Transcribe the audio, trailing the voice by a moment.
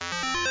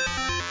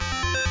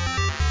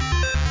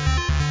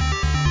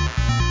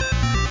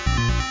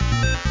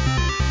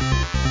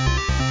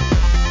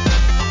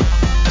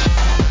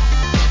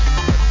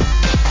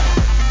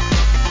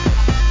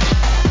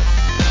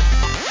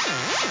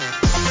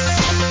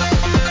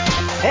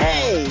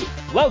Hey,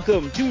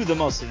 welcome to the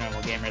Mostly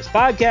Normal Gamers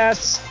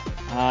podcast.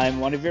 I'm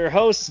one of your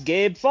hosts,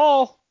 Gabe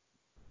Fall.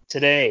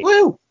 Today,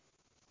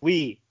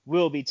 we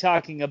will be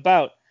talking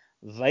about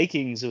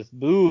Vikings with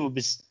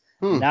boobs,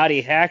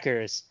 naughty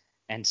hackers,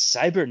 and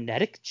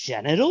cybernetic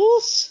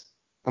genitals?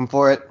 I'm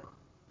for it.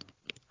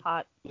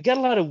 Hot. We got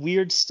a lot of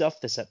weird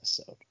stuff this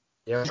episode.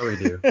 Yeah, we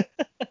do.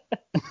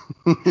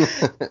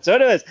 So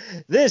anyways,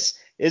 this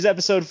is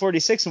episode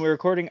 46, and we're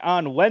recording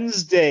on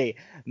Wednesday,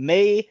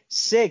 May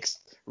 6th,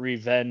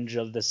 Revenge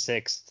of the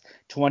 6th,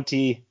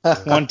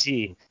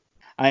 2020.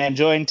 I am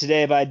joined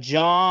today by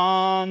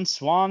John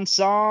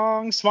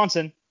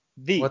Swanson,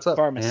 the What's up,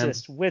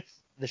 pharmacist with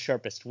the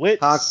sharpest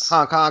wits.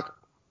 Honk,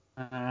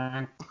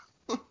 honk.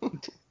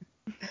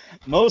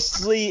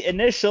 Mostly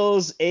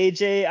initials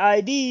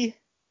AJID.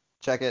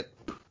 Check it.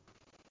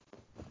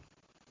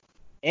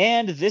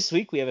 And this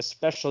week we have a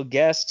special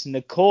guest,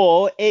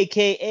 Nicole,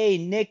 aka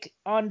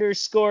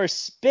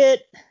Nick_Spit.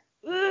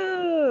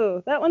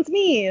 Ooh, that one's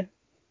me.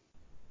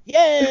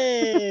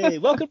 Yay!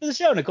 Welcome to the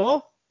show,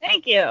 Nicole.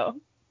 Thank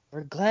you.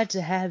 We're glad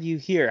to have you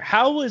here.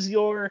 How was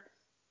your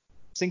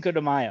Cinco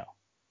de Mayo?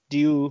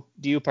 Do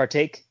you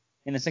partake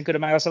in the Cinco de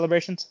Mayo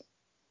celebrations?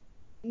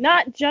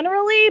 Not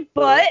generally,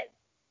 but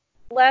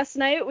last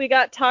night we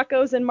got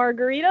tacos and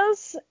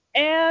margaritas,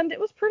 and it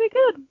was pretty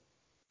good.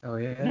 Oh,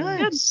 yeah.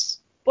 Nice.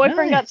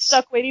 Boyfriend got Nice.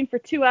 stuck waiting for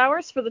 2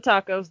 hours for the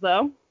tacos,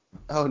 though.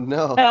 Oh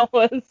no, That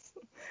was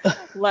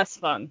less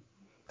fun.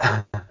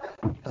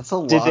 that's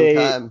a Did long they-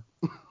 time.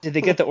 Did they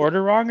get the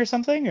order wrong or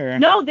something? Or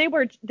No, they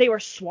were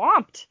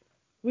swamped.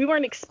 We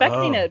weren't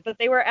expecting Oh. it, but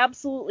they were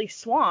absolutely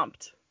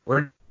swamped.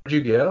 Where'd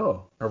you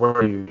go? Or where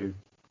were you take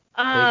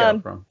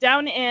out from?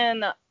 Down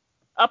in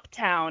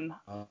Uptown.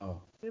 Oh. Where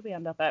did we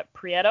end up at?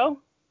 Prieto?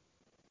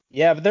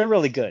 Yeah, but they're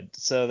really good,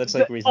 so that's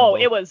like Good- reasonable. Oh,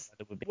 it was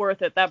It would be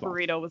worth it. That Swamped.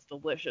 burrito was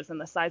delicious and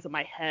the size of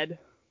my head.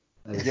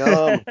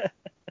 Yum.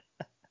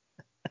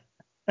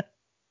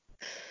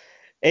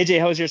 AJ,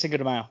 how was your Cinco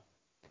de Mayo?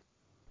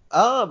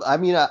 I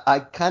mean, I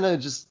kind of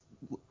just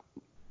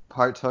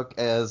partook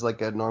as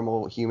like a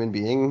normal human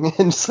being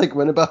and just like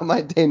went about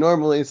my day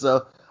normally.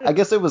 So I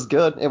guess it was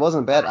good. It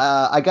wasn't bad.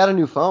 I got a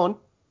new phone.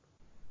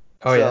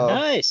 Oh, yeah. So-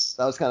 Nice.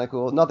 That was kind of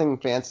cool. Nothing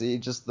fancy,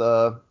 just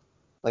the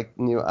like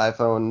new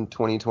iPhone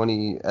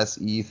 2020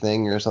 SE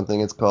thing or something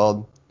it's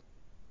called.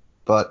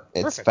 But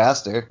it's Perfect.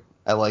 faster.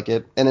 I like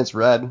it, and it's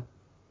red, and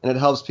it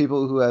helps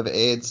people who have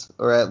AIDS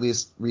or at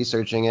least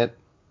researching it.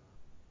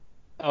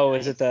 Oh,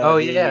 is it the Oh,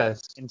 the yeah.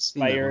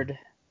 inspired?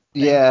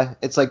 Yeah,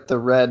 it's like the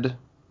red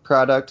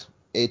product,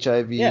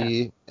 HIV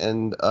Yeah.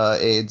 and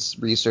AIDS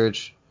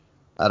research.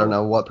 I don't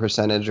know what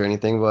percentage or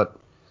anything, but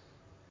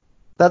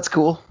that's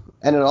cool.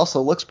 And it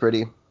also looks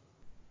pretty.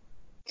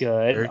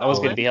 Good. Very Always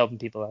cool. good to be helping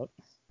people out.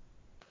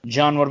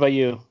 John, what about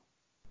you?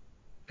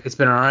 It's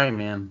been alright,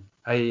 man.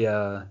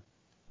 I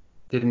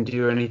didn't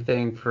do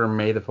anything for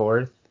May the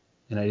 4th,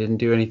 and I didn't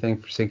do anything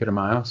for Cinco de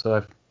Mayo, so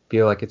I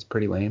feel like it's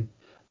pretty lame.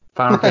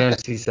 Final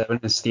Fantasy VII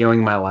is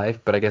stealing my life,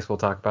 but I guess we'll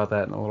talk about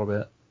that in a little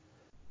bit.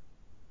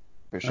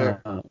 For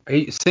sure.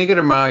 Cinco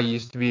de Mayo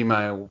used to be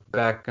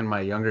back in my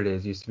younger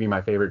days, used to be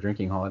my favorite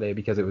drinking holiday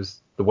because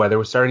the weather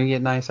was starting to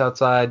get nice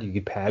outside. You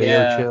could patio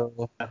Yeah.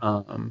 chill,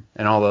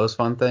 and all those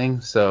fun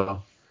things.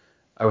 So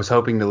I was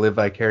hoping to live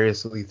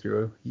vicariously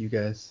through you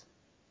guys.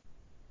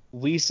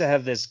 We used to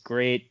have this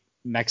great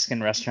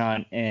Mexican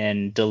restaurant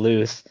in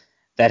Duluth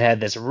that had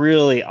this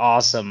really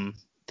awesome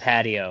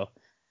patio.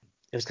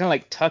 It was kind of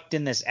like tucked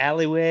in this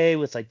alleyway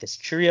with like this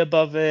tree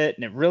above it,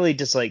 and it really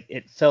just like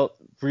it felt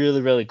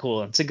really, really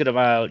cool. And Cinco de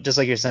Mayo, just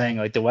like you're saying,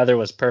 like the weather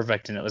was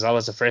perfect, and it was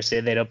always the first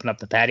day they'd open up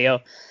the patio.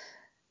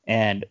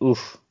 And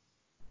oof,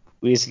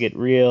 we used to get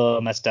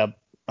real messed up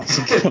on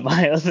Cinco de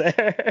Mayo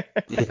there.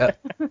 Yeah.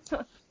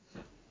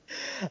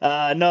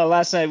 No,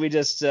 last night we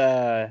just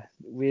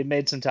we had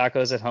made some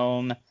tacos at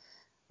home.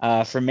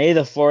 For May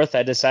the 4th,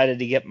 I decided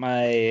to get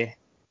my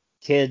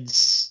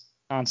kids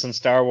on some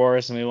Star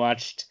Wars, and we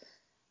watched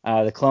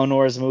the Clone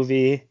Wars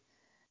movie,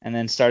 and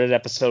then started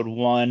episode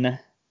 1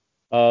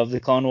 of the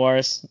Clone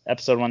Wars,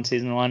 episode 1,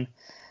 season 1.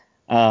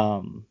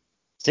 So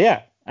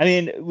yeah, I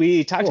mean,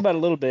 we talked about it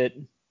a little bit,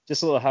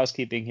 just a little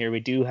housekeeping here. We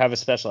do have a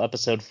special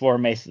episode for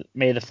May the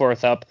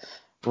 4th up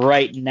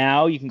right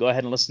now. You can go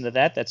ahead and listen to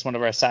that. That's one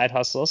of our side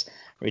hustles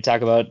where we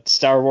talk about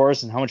Star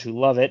Wars and how much we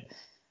love it.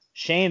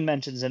 Shane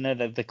mentions in there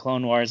that the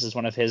Clone Wars is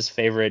one of his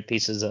favorite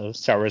pieces of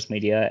Star Wars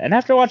media, and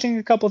after watching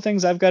a couple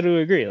things, I've got to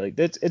agree. Like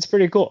it's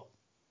pretty cool.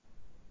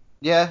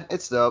 Yeah,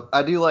 it's dope.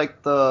 I do like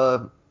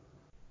I'll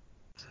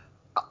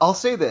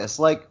say this,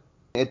 like,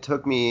 it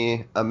took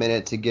me a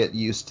minute to get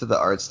used to the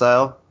art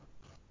style.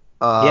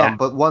 Yeah,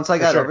 But once I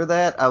for got sure. over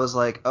that, I was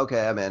like,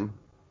 okay, I'm in.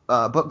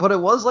 But it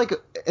was like,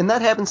 and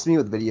that happens to me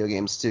with video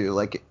games too.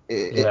 Like,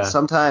 Yeah.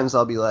 sometimes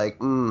I'll be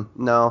like,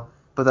 no,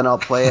 but then I'll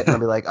play it and I'll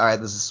be like, all right,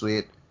 this is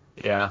sweet,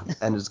 Yeah.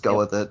 and just go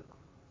with it.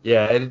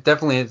 Yeah, it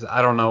definitely is.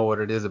 I don't know what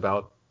it is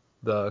about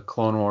the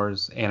Clone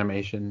Wars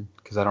animation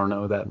because I don't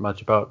know that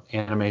much about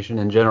animation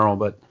in general,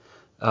 but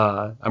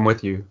I'm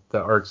with you.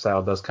 The art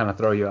style does kind of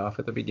throw you off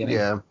at the beginning.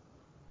 Yeah.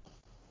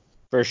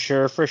 For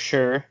sure, for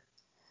sure.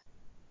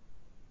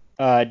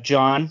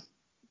 John,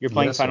 you're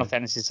playing Yes, Final sir.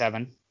 Fantasy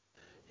VII.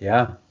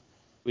 Yeah.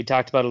 We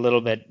talked about it a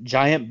little bit.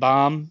 Giant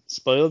Bomb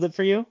spoiled it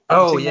for you. Have you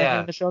Oh, seen that yeah.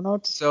 in the show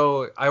notes?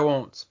 So I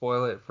won't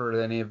spoil it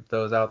for any of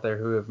those out there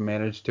who have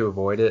managed to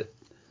avoid it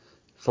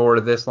for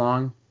this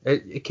long.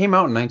 It came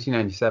out in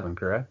 1997,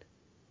 correct?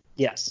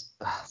 Yes.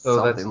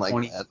 So that's Something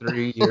like that.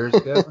 23 years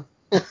ago.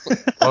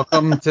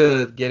 Welcome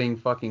to getting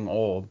fucking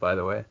old, by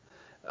the way.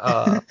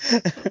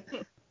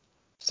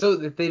 So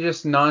that they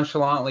just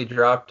nonchalantly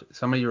dropped,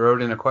 somebody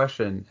wrote in a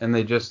question, and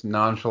they just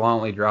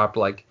nonchalantly dropped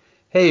like,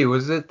 hey,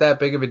 was it that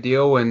big of a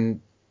deal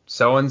when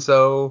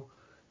so-and-so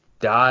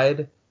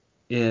died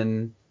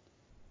in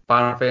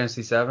Final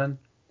Fantasy VII?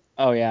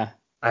 Oh, yeah.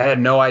 I had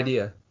no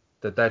idea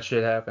that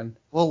shit happened.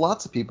 Well,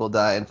 lots of people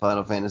die in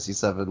Final Fantasy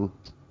VII.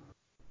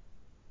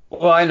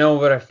 Well, I know,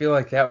 but I feel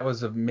like that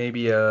was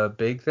maybe a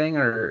big thing,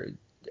 or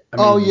I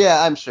Oh mean,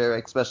 yeah, I'm sure,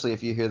 especially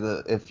if you hear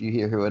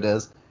who it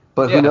is.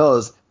 But who yeah,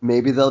 knows?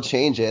 Maybe they'll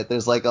change it.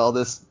 There's like all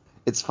this.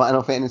 It's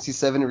Final Fantasy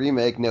VII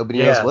remake. Nobody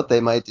knows yeah, what they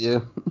might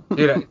do.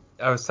 dude.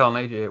 I was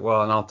telling AJ,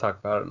 well, and I'll talk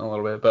about it in a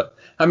little bit, but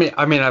I mean,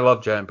 I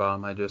love Giant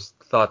Bomb. I just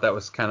thought that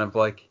was kind of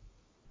like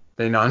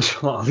they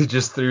nonchalantly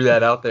just threw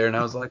that out there, and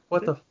I was like,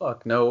 what the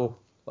fuck? No,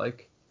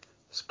 like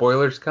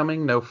spoilers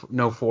coming? No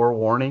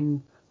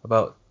forewarning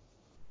about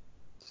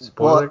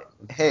Well, spoilers?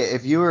 hey,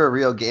 if you were a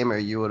real gamer,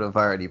 you would have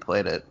already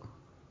played it.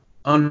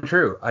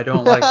 Untrue. I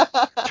don't like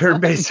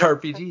turn-based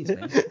RPGs,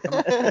 man. Come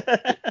on.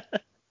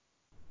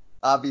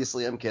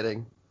 Obviously, I'm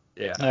kidding.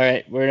 Yeah. All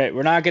right.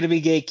 We're not going to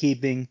be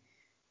gatekeeping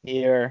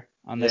here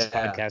on this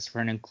Yeah. podcast.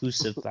 We're an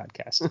inclusive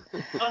podcast.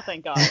 Oh,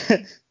 thank God.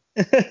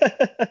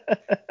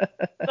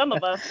 Some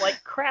of us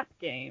like crap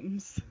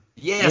games.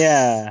 Yes.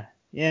 Yeah.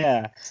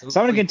 Yeah. So I'm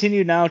going to We-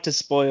 continue now to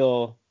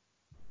spoil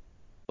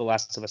The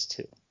Last of Us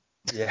 2.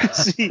 Yeah.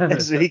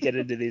 as we get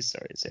into these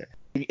stories here.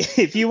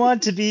 If you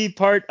want to be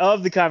part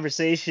of the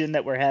conversation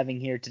that we're having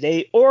here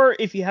today, or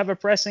if you have a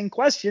pressing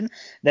question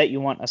that you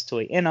want us to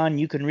weigh in on,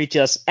 you can reach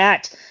us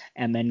at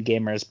MN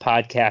Gamers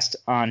Podcast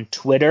on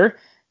Twitter.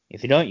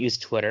 If you don't use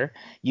Twitter,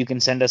 you can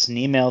send us an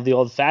email the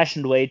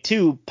old-fashioned way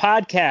to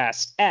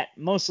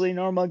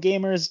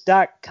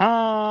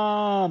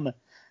podcast@mostlynormalgamers.com.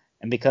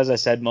 And because I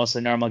said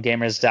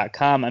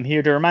mostlynormalgamers.com, I'm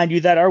here to remind you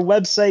that our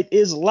website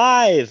is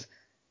live.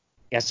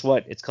 Guess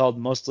what? It's called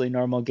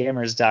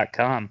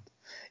mostlynormalgamers.com.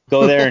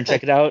 Go there and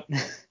check it out.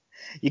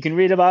 You can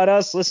read about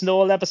us, listen to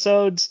old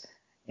episodes,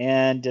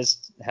 and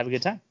just have a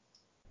good time.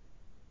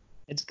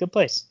 It's a good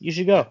place. You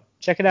should go.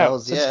 Check it out.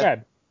 Hells yeah.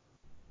 Subscribe.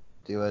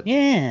 Do it.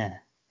 Yeah.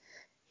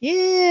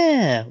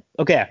 Yeah.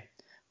 Okay.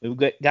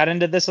 We got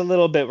into this a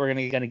little bit. We're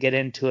gonna get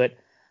into it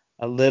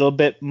a little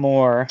bit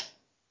more.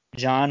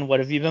 John, what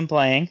have you been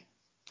playing?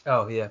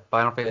 Oh yeah,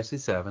 Final Fantasy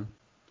VII.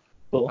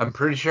 Cool. I'm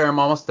pretty sure I'm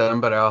almost done,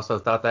 but I also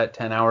thought that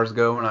 10 hours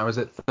ago when I was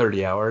at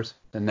 30 hours,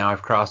 and now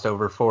I've crossed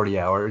over 40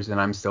 hours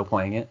and I'm still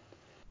playing it.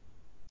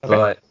 Okay.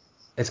 But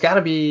I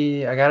gotta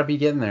be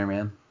getting there,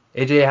 man.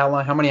 AJ,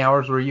 how many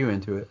hours were you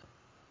into it?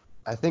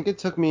 I think it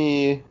took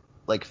me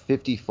like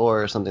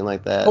 54 or something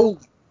like that. Oh,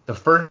 the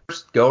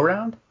first go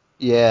round?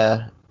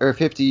 Yeah, or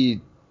 50.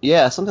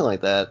 Yeah, something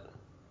like that.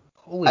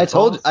 Holy I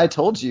balls.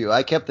 told you.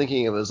 I kept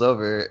thinking it was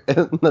over.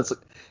 And that's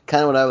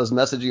kind of what I was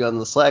messaging on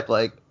the Slack.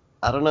 Like,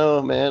 I don't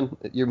know, man.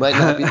 You might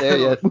not be there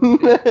yet.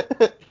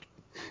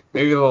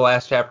 Maybe the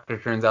last chapter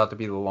turns out to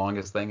be the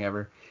longest thing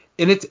ever.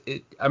 And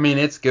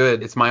it's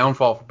good. It's my own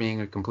fault for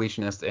being a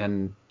completionist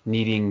and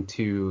needing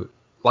to,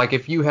 like,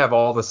 if you have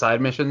all the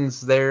side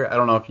missions there, I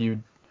don't know if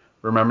you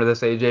remember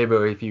this, AJ,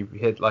 but if you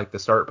hit like the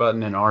start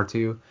button in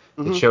R2,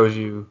 it Mhm. shows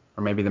you,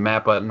 or maybe the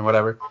map button,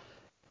 whatever,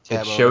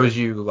 Tab it shows over.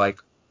 you like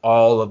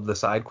all of the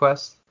side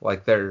quests.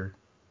 Like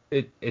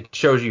it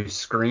shows you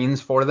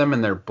screens for them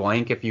and they're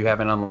blank if you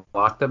haven't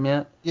unlocked them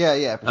yet.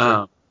 Yeah, for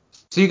sure.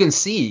 So you can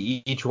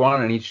see each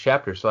one in each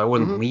chapter, so I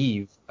wouldn't Mhm.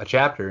 leave a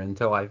chapter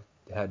until I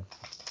had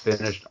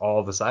finished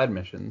all the side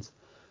missions.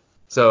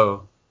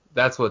 So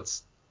that's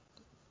what's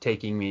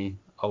taking me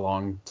a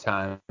long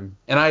time.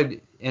 And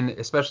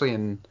especially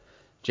in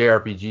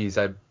JRPGs,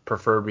 I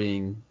prefer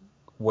being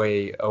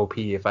way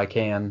OP if I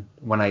can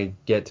when I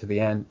get to the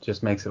end. It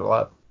just makes it a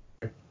lot.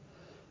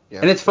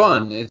 Yeah, And it's for sure.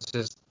 fun. It's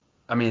just,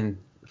 I mean,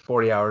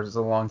 40 hours is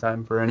a long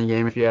time for any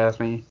game if you ask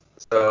me.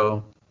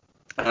 So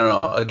I don't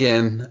know.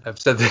 Again, I've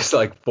said this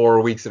like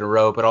 4 weeks in a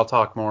row, but I'll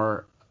talk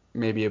more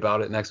maybe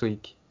about it next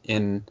week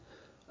in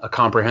a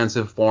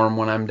comprehensive form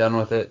when I'm done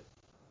with it.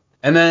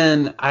 And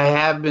then I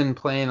have been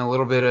playing a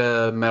little bit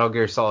of Metal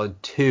Gear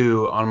Solid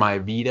 2 on my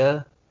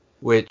Vita,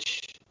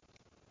 which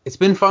it's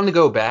been fun to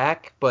go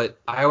back, but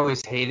I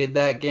always hated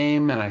that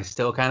game and I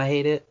still kind of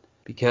hate it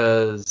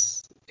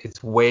because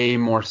it's way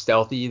more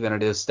stealthy than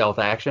it is stealth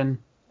action.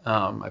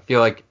 I feel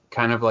like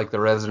kind of like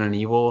the Resident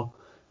Evil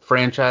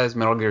franchise,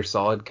 Metal Gear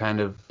Solid kind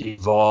of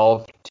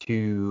evolved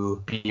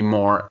to be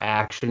more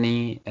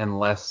actiony and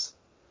less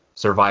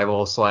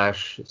survival /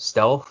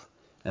 stealth.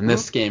 And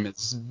this game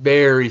is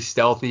very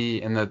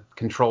stealthy, and the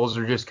controls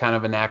are just kind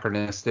of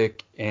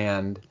anachronistic.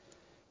 And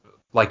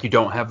like you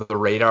don't have the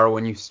radar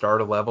when you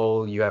start a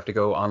level, you have to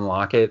go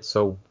unlock it.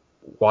 So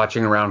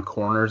watching around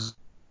corners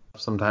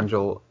Sometimes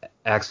you'll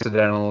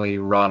accidentally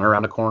run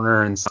around a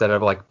corner instead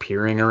of like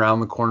peering around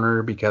the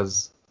corner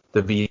because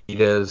the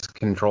Vita's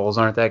controls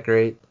aren't that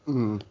great.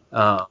 Mhm.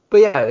 But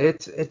yeah,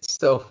 it's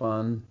still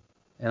fun,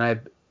 and I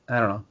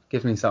don't know,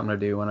 gives me something to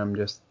do when I'm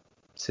just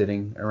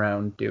sitting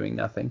around doing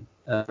nothing.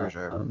 For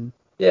sure.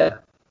 Yeah.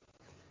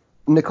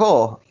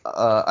 Nicole,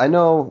 I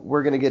know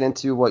we're going to get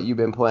into what you've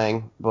been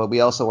playing, but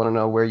we also want to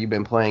know where you've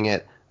been playing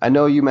it. I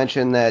know you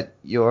mentioned that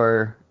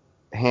your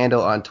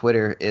handle on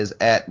Twitter is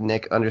at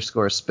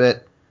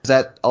Nick_Spit. Is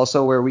that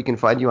also where we can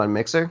find you on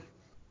Mixer?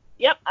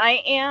 Yep,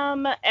 I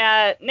am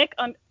at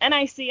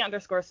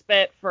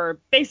NIC_Spit for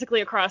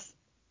basically across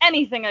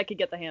anything I could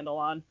get the handle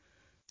on.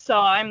 So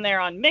I'm there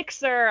on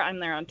Mixer, I'm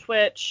there on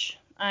Twitch,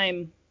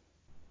 I'm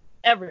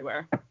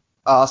everywhere.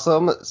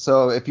 Awesome.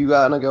 So if you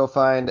want to go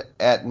find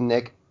at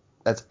Nick,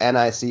 that's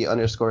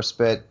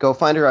NIC_Spit, go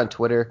find her on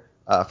Twitter.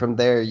 From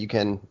there, you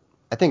can,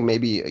 I think,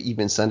 maybe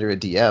even send her a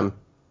DM,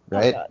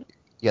 right? Oh, God.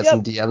 You got Yep.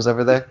 some DMs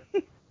over there?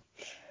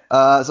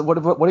 So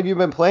what have you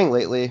been playing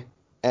lately?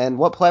 And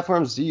what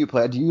platforms do you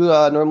play? Do you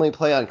normally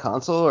play on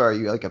console, or are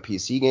you like a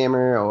PC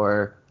gamer?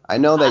 Or I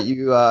know that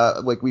you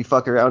like we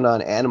fuck around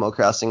on Animal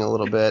Crossing a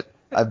little bit.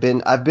 I've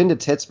been to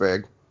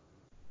Pittsburgh.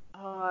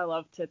 Oh, I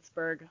love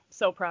Pittsburgh.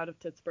 So proud of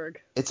Pittsburgh.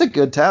 It's a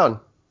good town.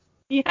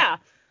 Yeah.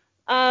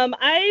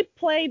 I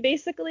play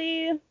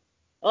basically,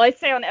 well, I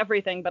say on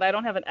everything, but I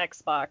don't have an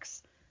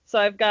Xbox. So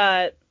I've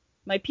got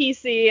my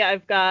PC,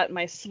 I've got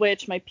my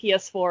Switch, my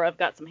PS4, I've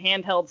got some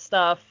handheld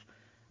stuff.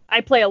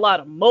 I play a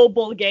lot of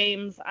mobile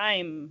games.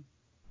 I'm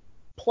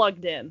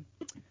plugged in.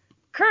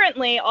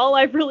 Currently, all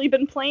I've really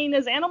been playing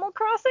is Animal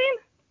Crossing.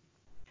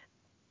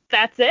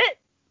 That's it.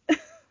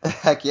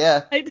 Heck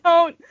yeah.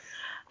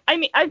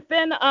 I've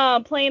been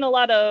playing a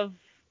lot of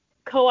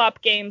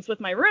co-op games with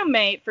my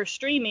roommate for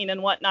streaming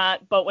and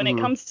whatnot, but when it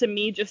comes to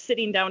me just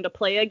sitting down to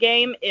play a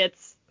game,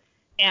 it's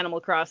Animal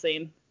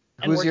Crossing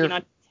and working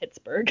on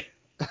Pittsburgh.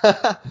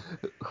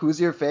 Who's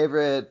your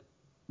favorite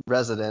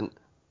resident?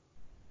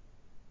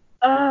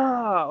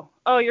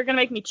 Oh, you're gonna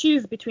make me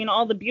choose between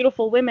all the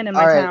beautiful women in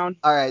my town.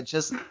 All right,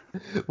 just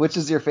which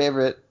is your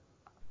favorite?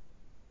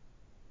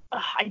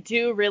 I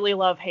do really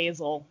love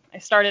Hazel. I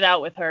started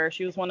out with her.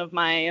 She was one of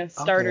my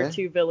starter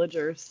 2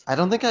 villagers. I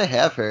don't think I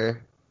have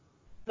her.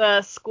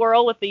 The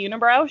squirrel with the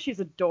unibrow, she's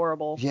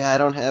adorable. Yeah, I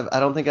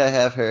don't think I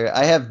have her.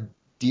 I have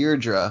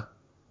Deirdre.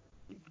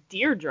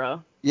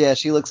 Deirdre? Yeah,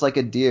 she looks like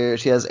a deer.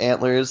 She has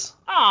antlers.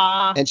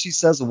 Aww. And she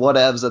says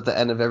whatevs at the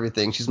end of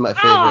everything. She's my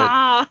favorite.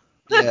 Aww.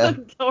 That's Yeah.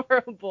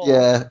 adorable.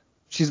 Yeah.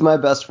 She's my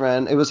best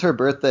friend. It was her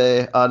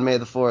birthday on May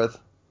the 4th.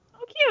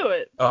 How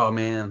cute. Oh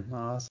man,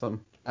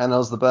 awesome. I know, it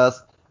was the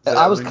best. So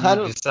I was when kind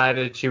you of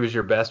decided she was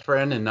your best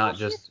friend and not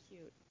She's just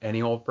cute.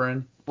 any old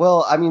friend.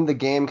 Well, I mean, the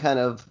game kind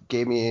of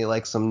gave me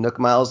like some Nook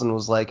Miles and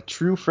was like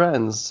true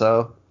friends.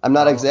 So I'm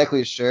not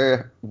exactly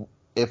sure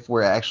if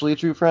we're actually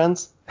true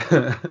friends.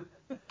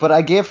 But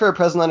I gave her a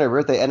present on her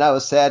birthday, and I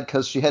was sad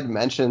because she had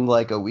mentioned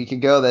like a week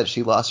ago that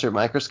she lost her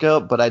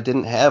microscope, but I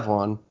didn't have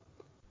one.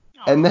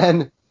 Aw. And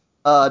then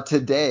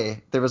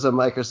today there was a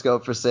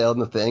microscope for sale in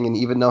the thing, and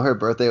even though her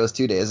birthday was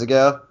 2 days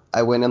ago,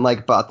 I went and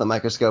like bought the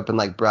microscope and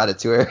like brought it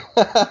to her.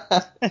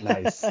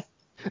 Nice.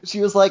 She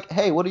was like,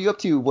 "Hey, what are you up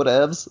to?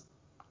 Whatevs?"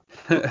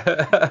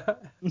 That's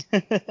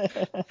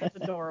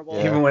adorable.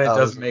 Yeah. Even when it I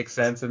was- doesn't make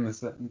sense in the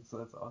sentence,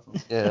 that's awesome.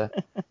 Yeah.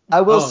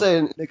 I will Oh.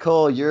 say,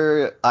 Nicole,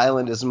 your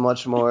island is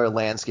much more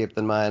landscape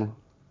than mine.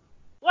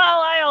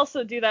 Well, I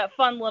also do that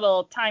fun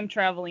little time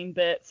traveling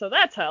bit, so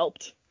that's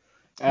helped.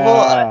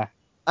 Well,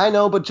 I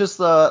know, but just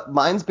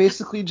mine's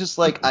basically just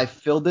like I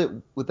filled it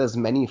with as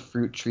many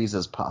fruit trees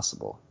as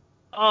possible.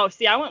 Oh,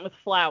 see, I went with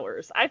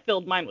flowers. I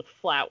filled mine with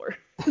flowers.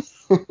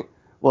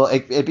 Well,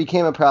 it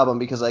became a problem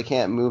because I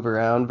can't move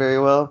around very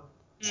well.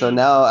 So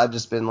now I've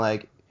just been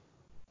like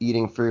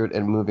eating fruit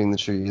and moving the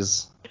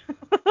trees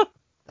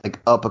like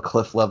up a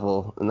cliff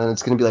level, and then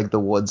it's gonna be like the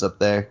woods up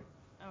there.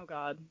 Oh,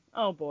 God.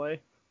 Oh, boy.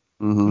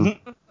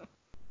 Mm-hmm.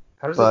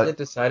 How does But- it get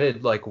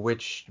decided, like,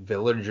 which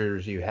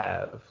villagers you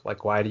have?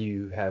 Like, why do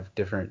you have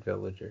different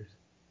villagers?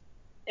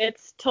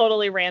 It's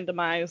totally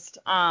randomized.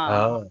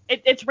 Oh.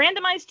 It's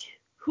randomized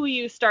who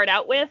you start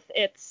out with.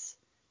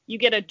 You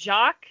get a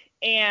jock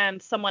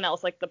and someone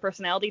else, like the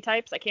personality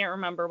types. I can't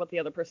remember what the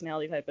other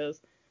personality type is.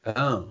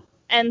 Oh.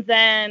 And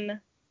then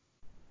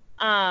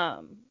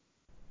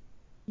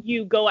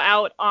you go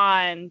out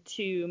on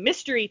to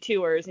mystery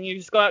tours, and you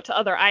just go out to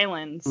other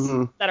islands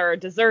that are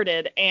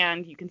deserted,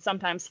 and you can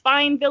sometimes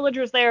find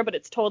villagers there, but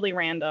it's totally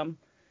random.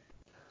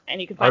 And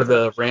you can find Are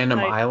the some random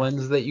type-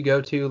 islands that you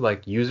go to,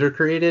 like, user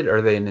created, or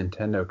are they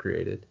Nintendo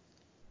created?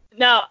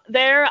 No,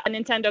 they're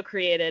Nintendo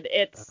created.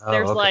 There's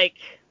okay. like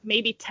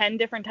maybe 10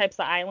 different types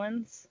of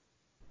islands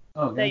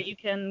Oh, that you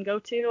can go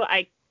to.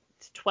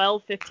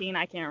 12, 15,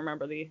 I can't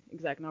remember the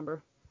exact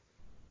number.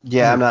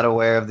 Yeah, I'm not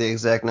aware of the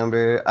exact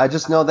number. I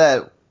just know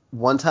that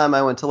one time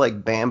I went to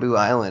like Bamboo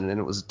Island and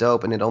it was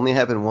dope, and it only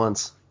happened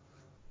once.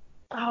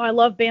 Oh, I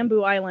love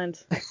Bamboo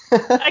Island.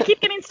 I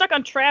keep getting stuck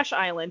on Trash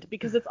Island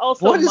because it's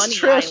also What is Money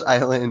Trash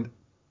Island.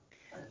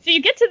 Island? So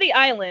you get to the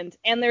island,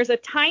 and there's a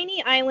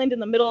tiny island in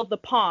the middle of the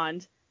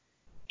pond,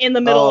 in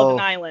the middle of an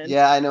island.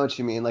 Yeah, I know what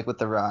you mean, like with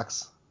the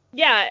rocks.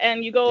 Yeah,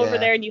 and you go over Yeah.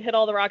 there and you hit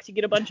all the rocks, you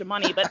get a bunch of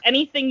money, but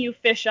anything you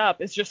fish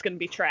up is just going to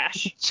be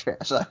trash.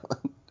 Trash Island.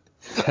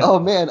 Oh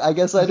man, I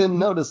guess I didn't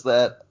notice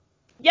that.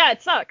 Yeah,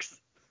 it sucks.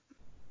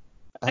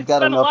 I've got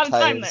spent a enough lot of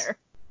tires. time there.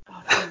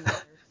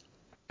 Oh,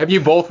 Have you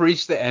both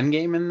reached the end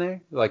game in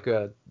there? Like,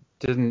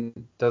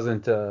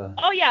 doesn't.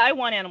 oh yeah, I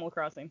won Animal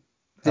Crossing.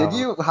 Did Oh.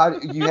 you? How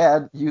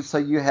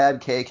you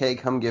had KK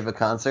come give a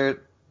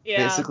concert?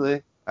 Yeah.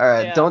 Basically. All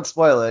right, Yeah. don't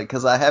spoil it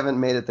because I haven't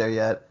made it there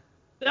yet.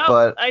 No,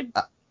 But I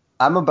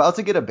I'm about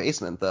to get a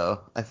basement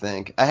though. I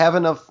think I have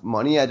enough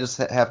money. I just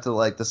have to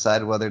like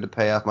decide whether to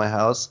pay off my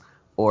house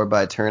or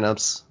buy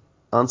turnips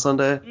on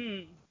Sunday.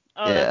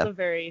 Oh, Yeah. that's a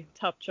very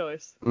tough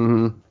choice.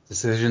 Mm-hmm.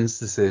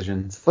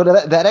 Decisions.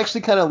 But that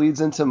actually kind of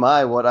leads into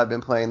what I've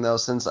been playing though,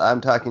 since I'm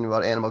talking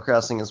about Animal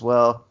Crossing as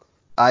well.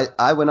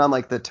 I went on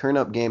like the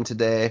turnip game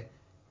today,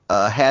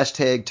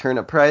 hashtag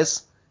turnip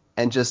price,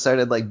 and just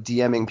started like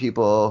DMing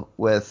people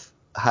with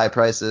high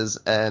prices,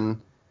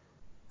 and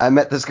I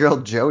met this girl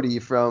Jody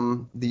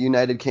from the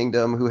United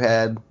Kingdom who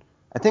had,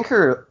 I think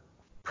her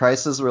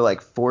prices were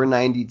like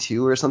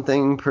 $4.92 or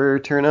something per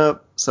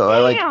turnip. So I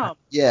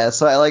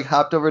like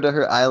hopped over to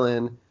her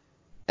island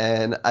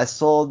and I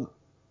sold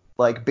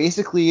like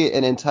basically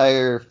an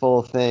entire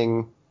full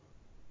thing,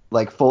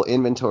 like full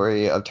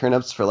inventory of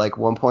turnips for like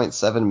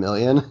 1.7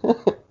 million.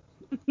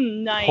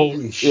 Nice.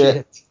 Holy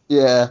shit.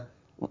 Yeah.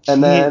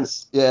 And then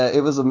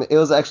Jeez. it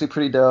was actually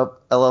pretty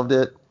dope. I loved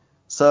it.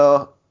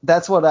 So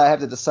that's what I have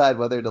to decide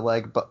whether to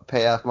like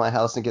pay off my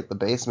house and get the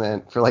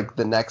basement for like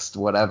the next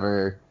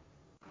whatever.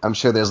 I'm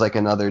sure there's like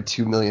another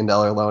 $2 million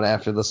loan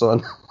after this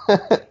one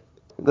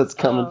that's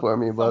coming for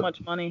me. So But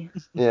much money.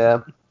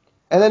 yeah.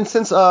 And then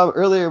since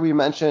earlier we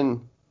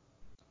mentioned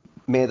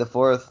May the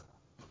 4th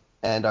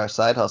and our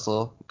side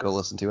hustle, go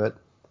listen to it.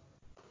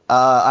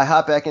 I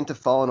hopped back into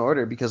Fallen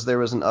Order because there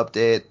was an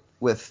update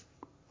with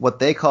what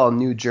they call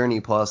New Journey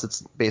Plus.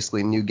 It's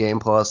basically New Game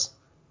Plus.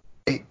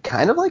 It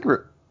kind of like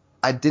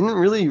I didn't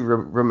really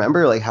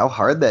remember like how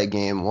hard that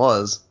game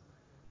was,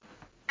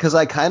 because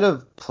I kind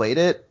of played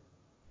it,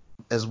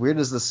 as weird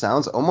as this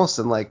sounds, almost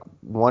in like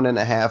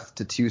 1.5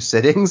 to 2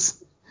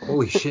 sittings.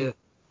 Holy shit.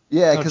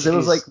 Yeah, Oh, because it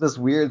was jeez. like this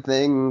weird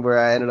thing where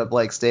I ended up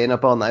like staying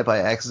up all night by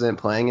accident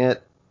playing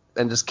it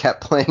and just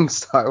kept playing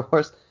Star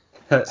Wars.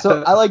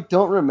 So I like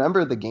don't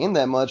remember the game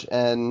that much,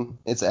 and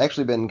it's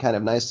actually been kind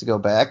of nice to go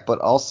back, but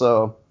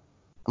also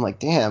I'm like,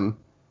 damn,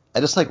 I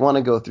just like want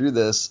to go through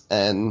this,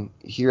 and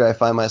here I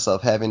find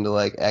myself having to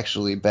like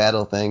actually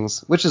battle things,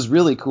 which is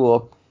really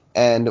cool.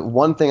 And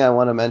one thing I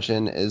want to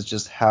mention is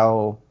just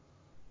how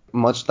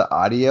much the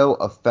audio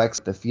affects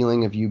the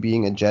feeling of you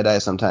being a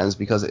Jedi sometimes,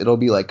 because it'll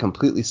be like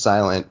completely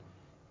silent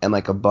and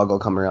like a bug will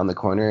come around the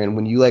corner, and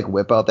when you like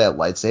whip out that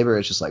lightsaber,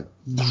 it's just like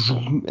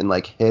and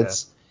like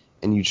hits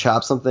and you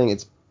chop something.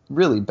 It's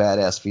really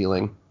badass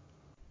feeling.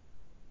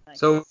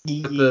 So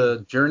with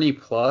the Journey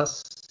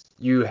Plus,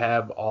 you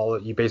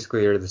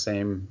basically are the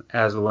same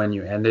as when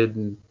you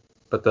ended,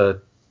 but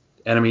the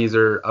enemies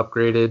are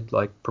upgraded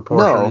like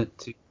proportionate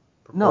to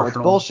No, it's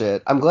proportional.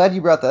 bullshit. I'm glad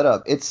you brought that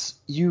up. It's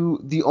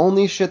the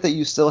only shit that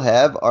you still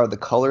have are the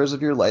colors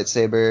of your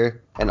lightsaber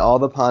and all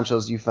the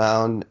ponchos you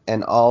found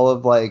and all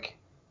of like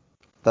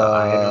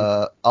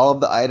all of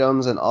the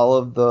items and all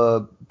of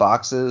the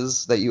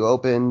boxes that you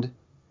opened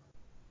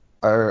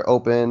are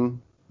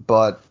open,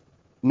 but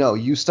no,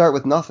 you start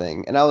with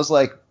nothing. And I was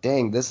like,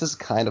 dang, this is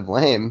kind of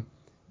lame,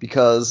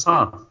 because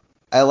I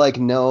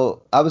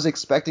was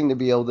expecting to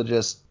be able to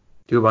just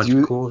Do a bunch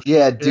of cool shit.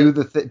 yeah, do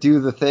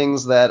the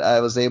things that I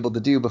was able to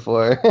do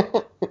before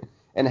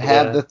and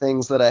have the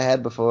things that I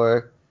had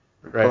before.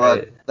 Right.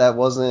 But that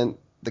wasn't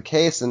the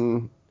case,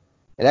 and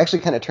it actually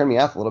kind of turned me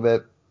off a little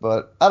bit.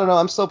 But I don't know,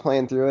 I'm still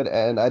playing through it,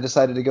 and I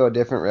decided to go a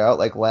different route.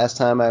 Like last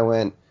time I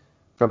went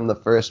from the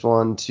first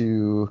one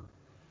to,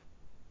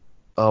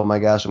 oh my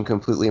gosh, I'm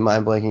completely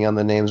mind blanking on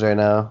the names right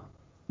now.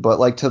 But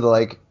like to the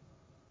like,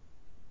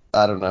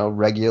 I don't know,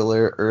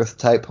 regular Earth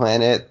type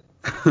planet.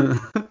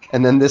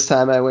 And then this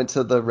time I went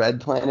to the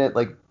red planet,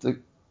 like the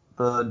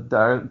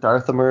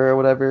Darthamur or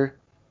whatever.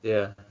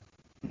 Yeah.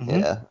 Mm-hmm.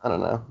 Yeah, I don't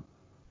know.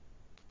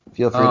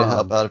 Feel free to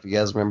help out if you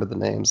guys remember the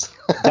names.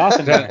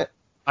 Dawson,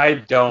 I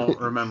don't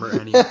remember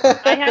any.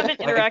 I haven't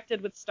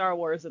interacted with Star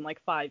Wars in like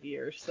 5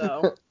 years,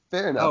 so.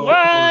 Fair enough. Oh,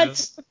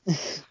 what?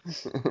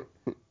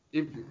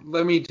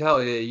 Let me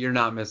tell you, you're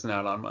not missing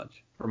out on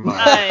much from mine.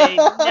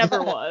 I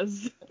never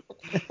was.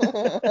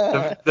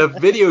 The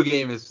video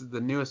game is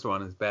the newest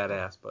one is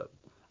badass, but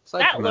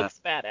aside That from looks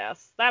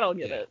badass. That'll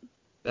get it.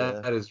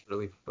 that is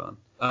really fun.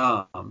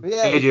 Yeah,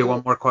 AJ,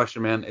 one more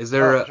question, man. Is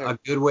there sure. a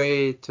good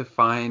way to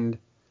find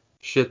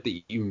shit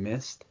that you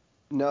missed?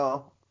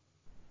 No.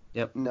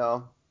 Yep.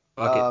 No.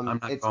 Fuck it. I'm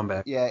not going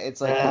back. Yeah,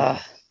 it's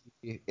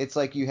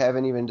like you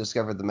haven't even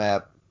discovered the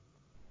map,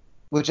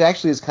 which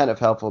actually is kind of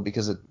helpful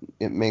because it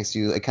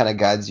kind of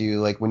guides you,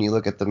 like when you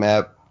look at the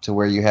map, to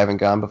where you haven't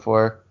gone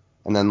before,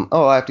 and then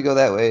I have to go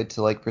that way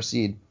to like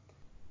proceed.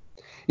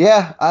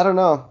 Yeah, I don't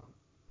know.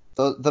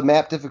 The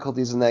map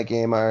difficulties in that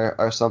game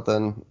are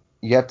something.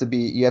 You have to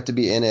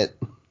be in it.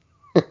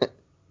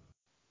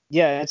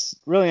 Yeah, it's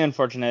really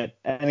unfortunate.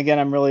 And again,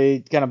 I'm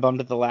really kind of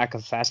bummed at the lack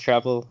of fast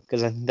travel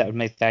because I think that would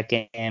make that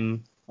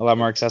game a lot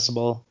more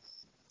accessible.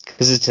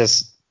 Because it's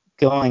just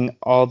going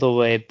all the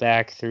way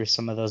back through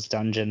some of those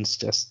dungeons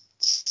just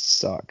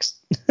sucks.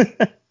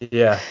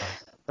 Yeah,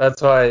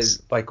 that's why,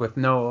 like,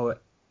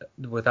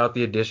 without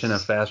the addition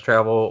of fast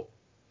travel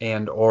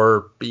and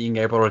or being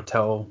able to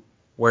tell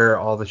where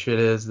all the shit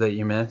is that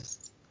you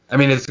missed. I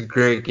mean, it's a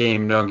great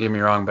game, don't get me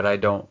wrong, but I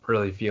don't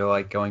really feel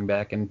like going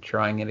back and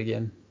trying it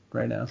again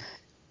right now.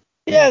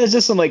 Yeah, there's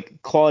just some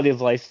like quality of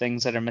life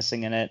things that are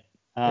missing in it.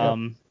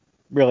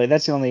 Really,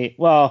 that's the only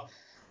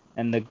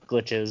and the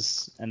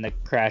glitches and the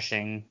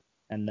crashing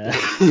and the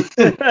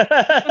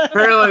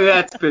Apparently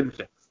that's been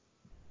fixed.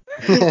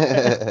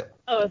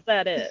 Oh, is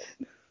that it?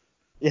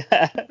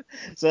 Yeah.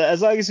 So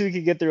as long as we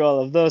can get through all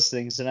of those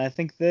things, then I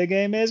think the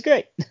game is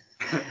great.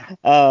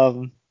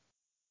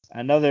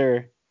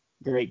 Another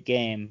great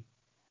game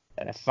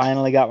that I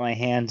finally got my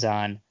hands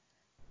on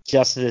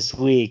just last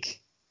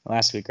week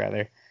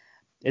rather,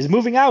 is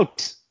Moving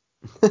Out.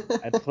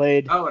 I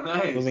played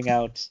nice. Moving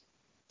Out.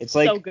 It's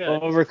like So good.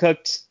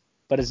 Overcooked,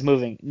 but it's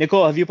moving.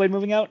 Nicole, have you played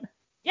Moving Out?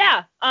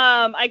 Yeah.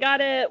 I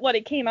got it.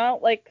 It came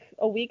out like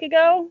a week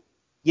ago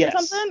Yes.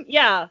 or something.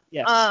 Yeah.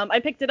 Yes. I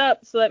picked it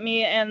up so that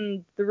me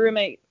and my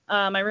roommate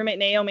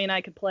Naomi and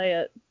I could play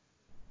it.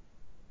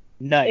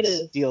 Nice. It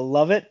is. Do you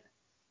love it?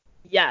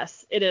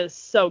 Yes, it is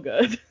so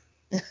good.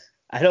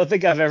 I don't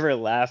think I've ever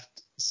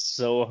laughed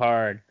so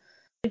hard.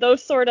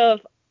 Those sort of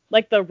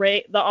like the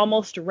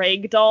almost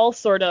ragdoll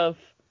sort of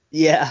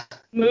Yeah.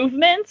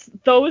 movements,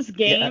 those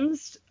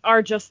games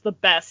are just the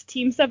best.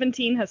 Team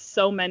 17 has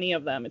so many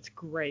of them. It's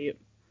great.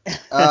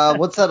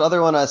 What's that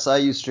other one I saw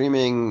you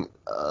streaming?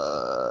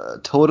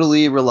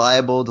 Totally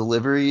Reliable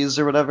Deliveries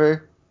or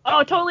whatever?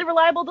 Oh, Totally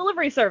Reliable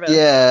Delivery Service.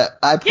 Yeah,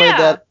 I played Yeah.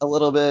 that a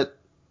little bit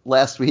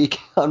last week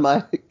on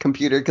my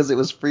computer because it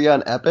was free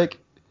on Epic.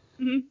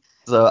 hmm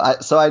So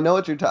I know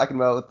what you're talking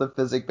about with the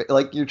physics,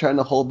 like you're trying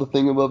to hold the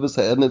thing above his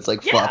head and it's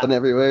like Yeah. flopping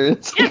everywhere.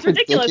 It's, Yeah, it's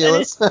ridiculous.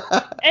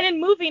 ridiculous. And in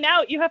Moving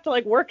Out, you have to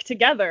like work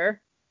together,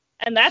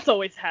 and that's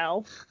always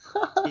hell.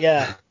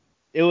 Yeah.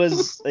 It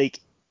was like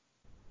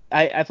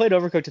I played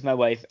Overcooked with my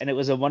wife, and it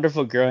was a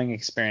wonderful growing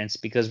experience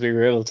because we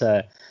were able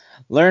to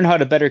learn how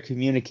to better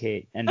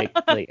communicate and like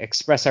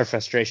express our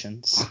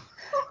frustrations.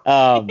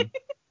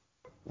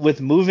 With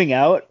Moving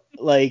Out,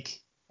 like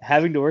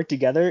having to work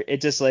together,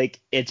 it just like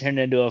it turned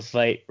into a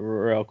fight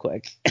real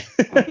quick.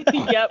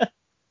 Yep.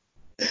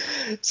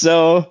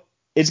 So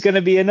it's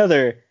gonna be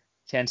another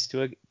chance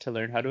to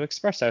learn how to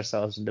express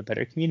ourselves and to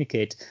better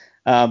communicate.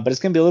 But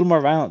it's gonna be a little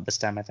more violent this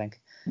time, I think.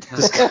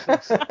 Just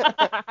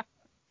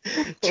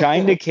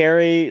trying to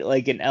carry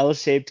like an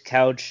L-shaped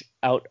couch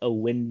out a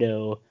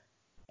window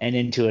and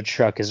into a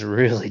truck is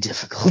really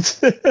difficult.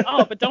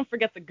 Oh, but don't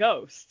forget the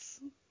ghosts.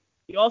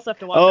 You also have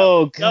to watch out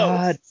Oh for the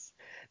God, ghosts.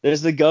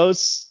 there's the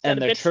ghosts and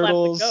Gotta the bitch slap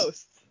turtles. the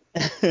ghosts.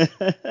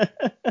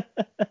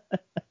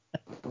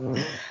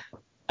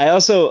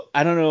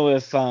 I don't know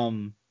if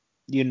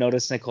you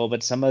noticed, Nicole,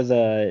 but some of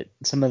the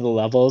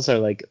levels are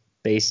like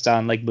based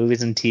on like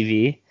movies and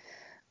TV.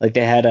 Like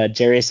they had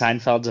Jerry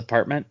Seinfeld's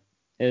apartment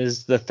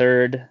is the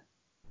third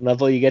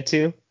level you get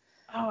to.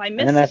 Oh, I then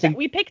missed I that. think-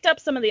 We picked up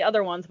some of the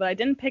other ones, but I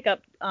didn't pick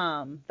up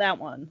that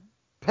one.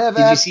 Did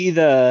you see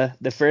the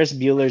Ferris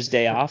Bueller's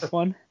Day Off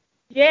one?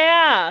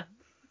 Yeah.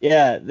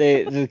 Yeah,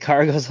 the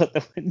car goes out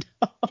the window.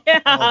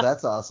 Yeah. Oh,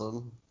 that's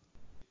awesome.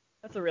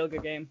 That's a real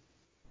good game.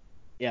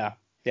 Yeah,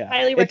 yeah.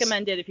 Highly It's-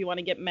 recommend it if you want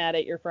to get mad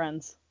at your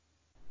friends.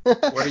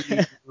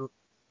 What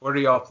are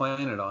y'all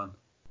playing it on?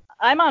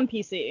 I'm on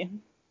PC.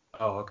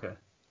 Oh, okay.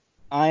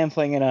 I am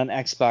playing it on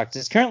Xbox.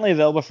 It's currently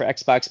available for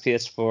Xbox,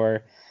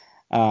 PS4,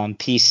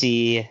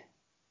 PC,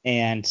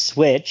 and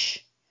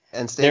Switch.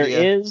 And Stadia.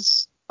 There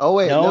is Oh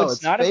wait, no, no,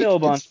 it's not fake.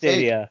 available on It's fake.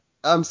 Stadia.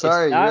 I'm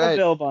sorry, it's not you're right.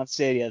 available on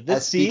Stadia. I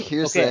speak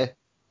hearsay.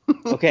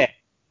 Okay.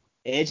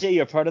 AJ,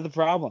 you're part of the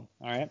problem.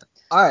 All right.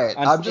 All right,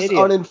 On I'm just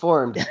Stadia.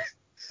 uninformed.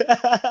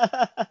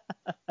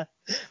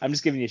 I'm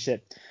just giving you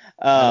shit.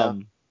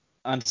 know.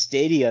 On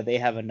Stadia, they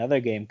have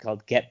another game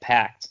called Get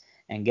Packed,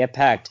 and Get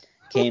Packed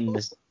came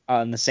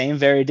on the same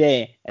very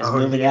day as Oh,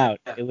 Moving yeah. Out.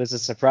 It was a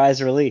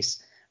surprise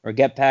release, or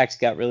Get Packed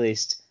got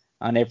released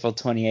on April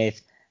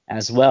 28th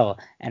as well.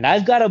 And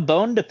I've got a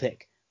bone to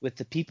pick with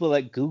the people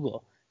at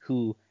Google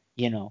who,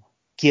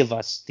 give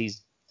us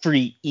these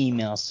free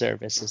email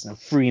services and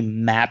free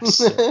maps,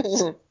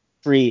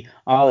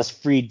 all this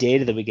free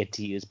data that we get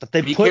to use. But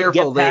they Be put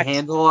careful, Get they Packed.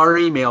 handle our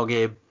email,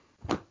 Gabe.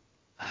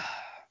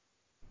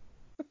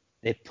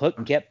 They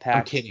put Get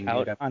Packed kidding, dude,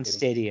 out I'm on kidding.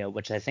 Stadia,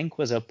 which I think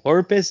was a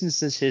poor business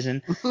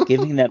decision,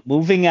 given that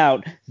Moving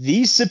Out,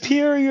 the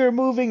superior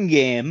moving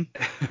game,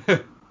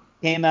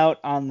 came out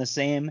on the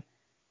same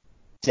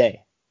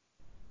day.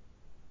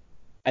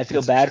 I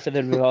feel bad for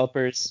the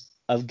developers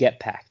of Get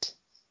Packed.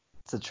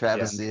 It's a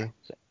travesty.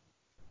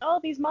 Oh,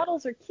 these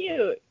models are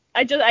cute.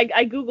 I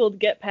googled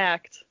Get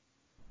Packed.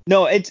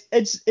 No, it's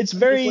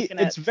looking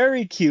at-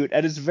 very cute,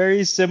 and it's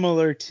very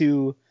similar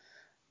to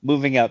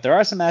Moving Out. There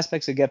are some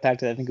aspects of Get Back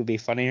that I think would be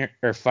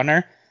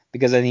funner,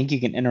 because I think you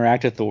can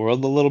interact with the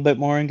world a little bit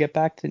more in Get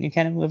Back than you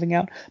can in Moving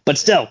Out. But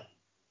still,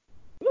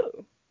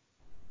 Ooh.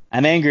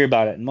 I'm angry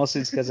about it, and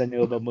mostly it's because I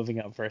knew about Moving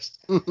Out first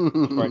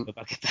before I knew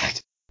about Get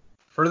Back.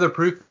 Further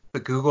proof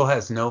that Google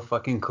has no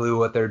fucking clue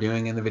what they're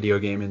doing in the video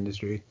game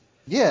industry.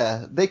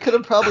 Yeah, they could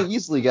have probably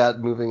easily got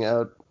Moving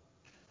Out.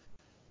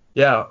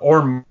 Yeah,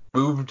 or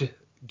moved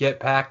Get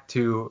Back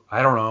to,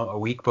 I don't know, a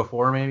week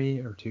before maybe,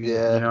 or two.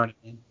 Yeah. You know what I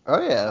mean?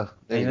 Oh yeah,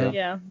 there you go. Anything?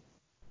 Yeah.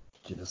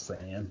 Just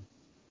saying.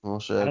 Well, I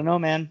shit. don't know,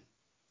 man.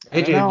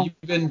 AJ, don't know. have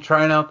you been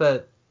trying out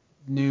that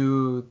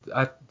new,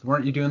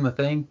 weren't you doing the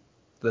thing?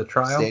 The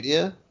trial?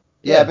 Stadia?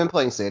 Yeah. Yeah, I've been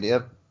playing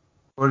Stadia.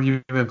 What have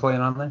you been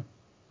playing on there?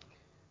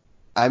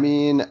 I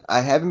mean,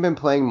 I haven't been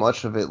playing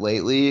much of it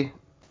lately.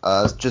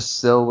 Just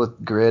still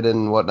with Grid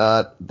and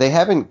whatnot. I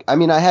haven't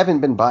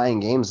been buying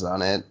games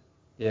on it.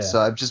 Yeah. So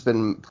I've just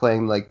been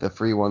playing like the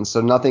free ones.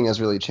 So nothing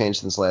has really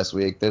changed since last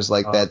week. There's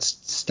like Oh, that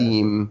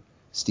Steam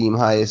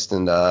Heist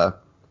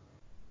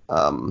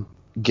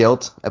and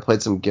Guilt. I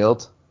played some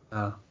Guilt.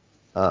 Oh.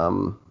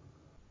 Um,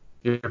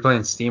 You're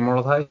playing Steam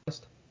World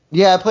Heist?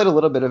 yeah, I played a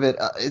little bit of it.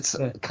 It's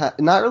Yeah.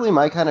 not really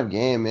my kind of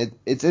game.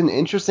 It's an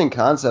interesting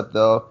concept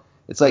though.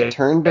 It's like Yeah,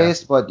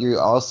 turn-based, but you're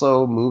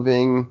also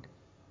moving.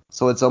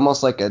 So it's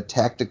almost like a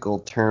tactical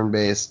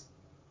turn-based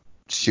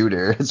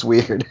shooter. It's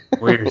weird.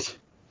 Weird.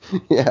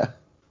 Yeah.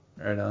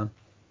 Right on.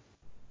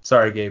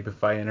 Sorry, Gabe,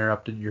 if I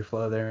interrupted your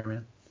flow there,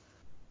 man.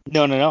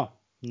 No,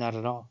 not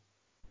at all.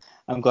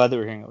 I'm glad that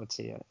we're hearing about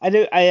Stadia.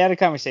 I had a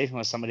conversation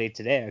with somebody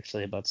today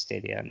actually about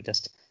Stadia, and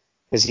just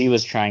because he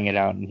was trying it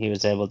out and he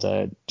was able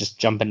to just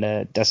jump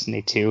into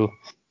Destiny 2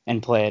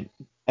 and play it.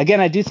 Again,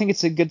 I do think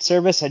it's a good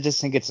service. I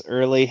just think it's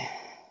early.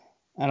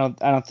 I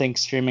don't think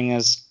streaming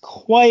is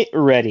quite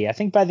ready. I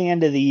think by the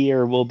end of the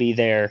year we'll be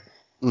there.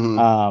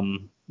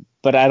 Mhm.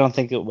 But I don't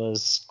think it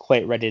was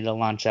quite ready to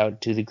launch out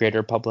to the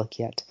greater public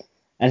yet.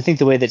 And I think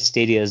the way that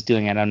Stadia is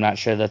doing it, I'm not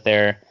sure that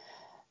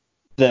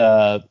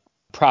the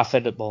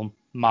profitable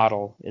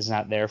model is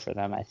not there for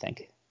them, I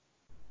think.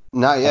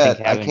 Not think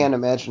yet. I having- can't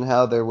imagine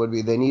how there would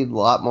be. They need a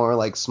lot more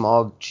like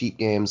small cheap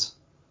games,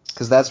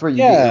 because that's where you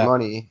get your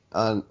money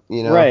on.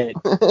 Right.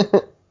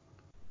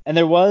 And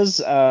there was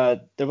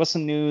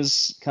some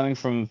news coming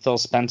from Phil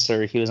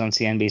Spencer. He was on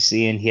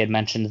CNBC, and he had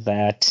mentioned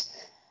that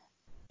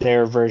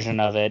their version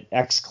of it,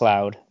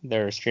 xCloud,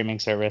 their streaming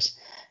service,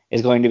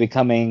 is going to be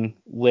coming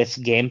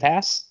with Game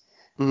Pass,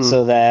 Mhm.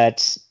 so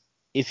that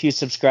if you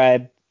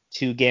subscribe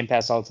to Game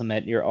Pass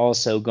Ultimate, you're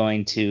also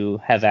going to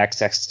have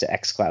access to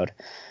xCloud,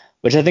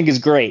 which I think is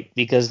great,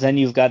 because then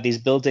you've got these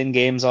built-in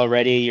games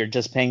already. You're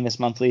just paying this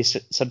monthly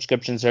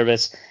subscription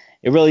service.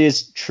 It really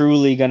is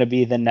truly going to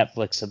be the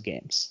Netflix of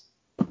games.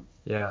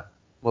 Yeah.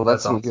 Well,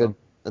 that's some awesome. good.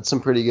 That's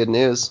some pretty good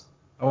news.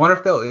 I wonder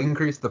if they'll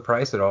increase the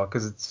price at all,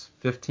 because it's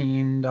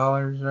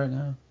 $15 right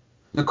now.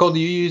 Nicole, do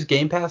you use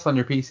Game Pass on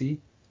your PC?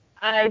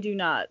 I do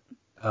not.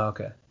 Oh,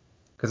 okay.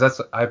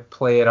 Because I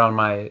play it on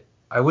my,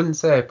 I wouldn't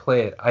say I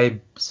play it.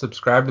 I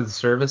subscribe to the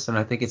service, and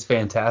I think it's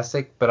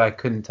fantastic, but I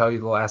couldn't tell you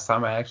the last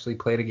time I actually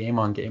played a game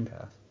on Game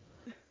Pass.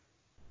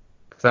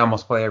 Because I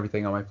almost play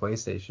everything on my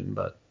PlayStation,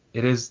 but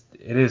it is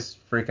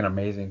freaking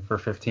amazing. For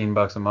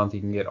 $15 a month, you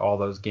can get all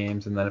those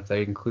games, and then if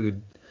they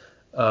include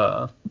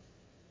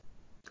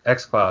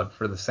xCloud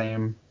for the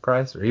same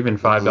price, or even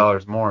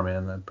 $5 more,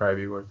 man, that'd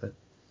probably be worth it.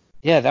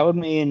 Yeah, that would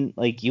mean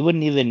like you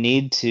wouldn't even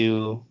need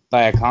to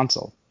buy a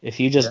console. If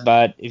you just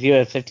if you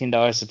had a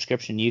 $15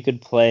 subscription, you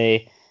could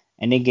play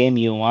any game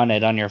you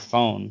wanted on your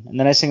phone. And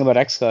the nice thing about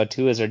xCloud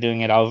too is they're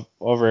doing it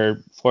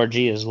over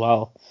 4G as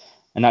well,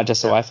 and not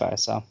just the Wi-Fi.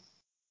 So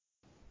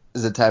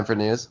Is it time for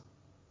news?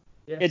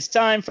 it's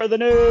time for the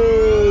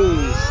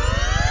news.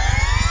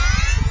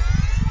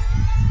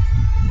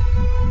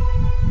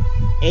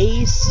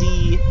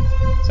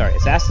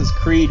 Assassin's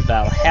Creed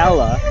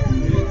Valhalla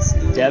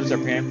devs are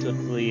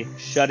preemptively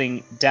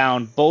shutting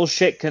down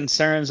bullshit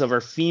concerns over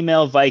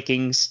female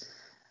Vikings.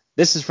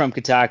 This is from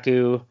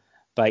Kotaku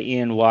by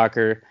Ian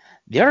Walker.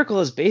 The article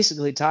is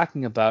basically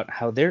talking about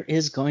how there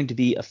is going to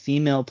be a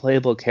female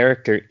playable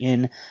character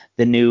in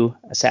the new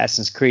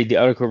Assassin's Creed. The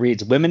article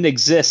reads, "Women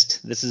exist.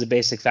 This is a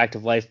basic fact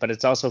of life, but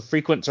it's also a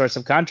frequent source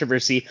of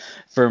controversy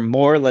for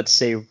more, let's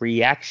say,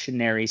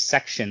 reactionary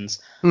sections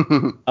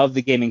of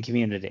the gaming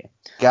community."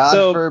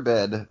 God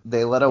forbid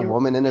they let a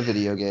woman in a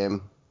video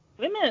game.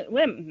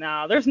 Women.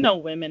 No, there's no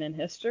women in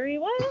history.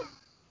 What?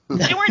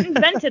 They weren't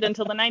invented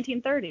until the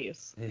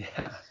 1930s.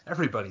 Yeah,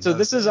 everybody. So does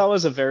this that. is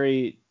always a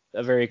very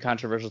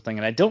controversial thing,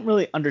 and I don't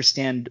really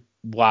understand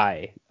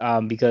why.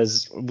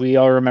 Because we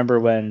all remember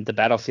when the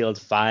Battlefield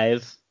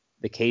 5,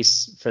 the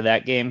case for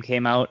that game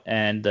came out,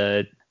 and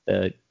the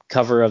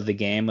cover of the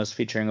game was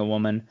featuring a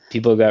woman.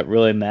 People got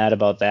really mad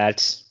about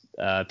that.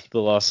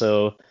 People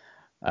also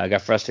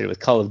got frustrated with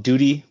Call of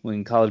Duty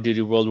when Call of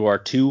Duty World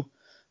War II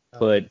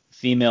put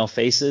female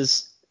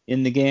faces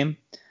in the game.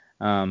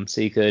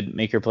 So you could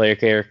make your player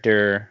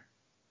character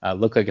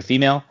look like a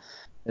female.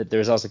 There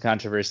was also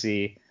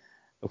controversy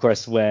of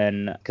course,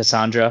 when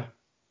Cassandra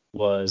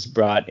was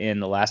brought in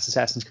the last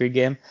Assassin's Creed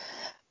game.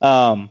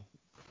 I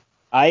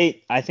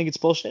think it's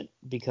bullshit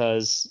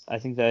because I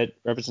think that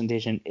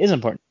representation is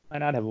important. Why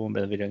not have a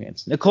woman in video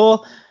games?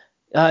 Nicole,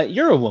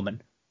 you're a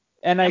woman,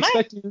 and I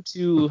expect you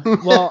to.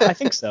 Well, I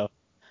think so.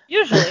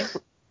 Usually.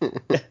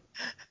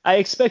 I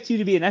expect you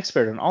to be an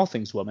expert on all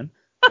things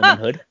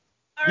womanhood.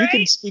 You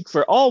can speak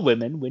for all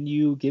women when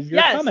you give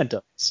your comment on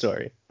the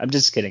story. I'm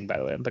just kidding, by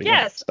the way. I'm putting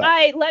yes,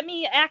 let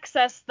me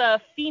access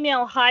the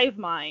female hive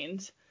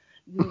mind.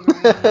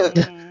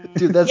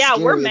 Dude, that's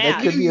scary. We're mad.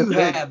 That could be a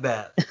thing. Had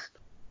that.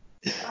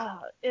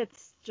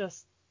 It's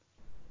just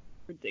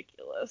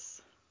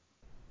ridiculous.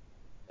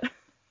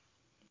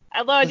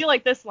 Although I do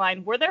like this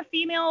line. Were there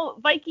female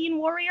Viking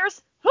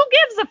warriors? Who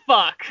gives a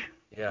fuck?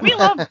 Yeah. We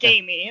love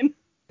gaming.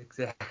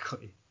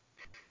 Exactly.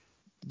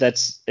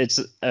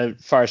 It's a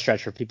far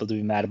stretch for people to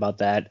be mad about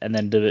that, and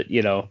then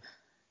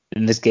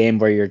in this game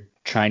where you're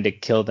trying to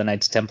kill the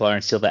Knights Templar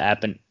and steal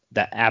the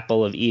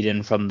apple of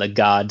Eden from the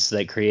gods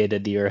that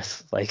created the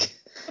earth, like.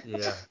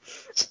 Yeah.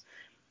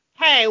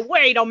 Hey,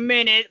 wait a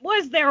minute.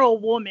 Was there a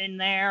woman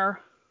there?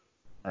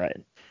 All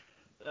right.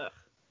 Ugh.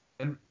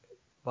 And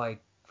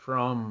like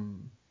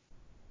from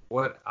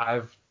what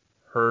I've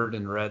heard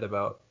and read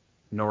about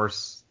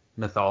Norse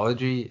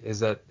mythology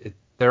is that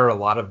there are a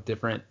lot of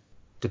different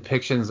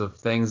depictions of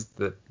things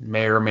that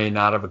may or may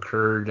not have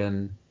occurred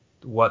and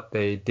what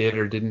they did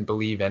or didn't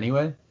believe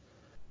anyway.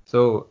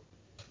 So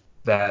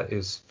that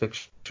is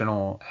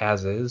fictional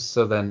as is.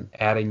 So then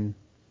adding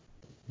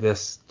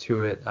this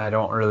to it, I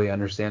don't really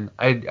understand.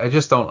 I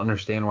just don't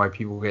understand why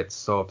people get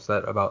so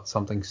upset about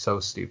something so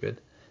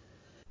stupid.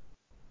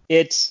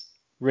 It's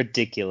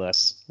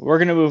ridiculous. We're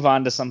going to move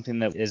on to something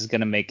that is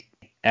going to make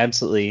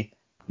absolutely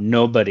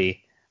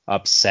nobody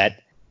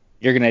upset.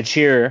 You're going to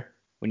cheer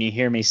when you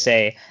hear me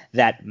say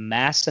that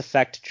Mass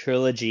Effect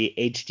Trilogy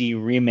HD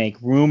remake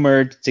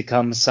rumored to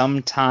come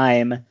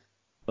sometime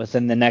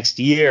within the next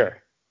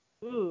year.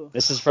 Ooh.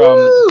 This is from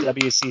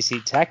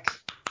WCC Tech.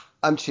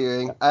 I'm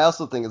cheering. I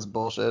also think it's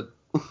bullshit.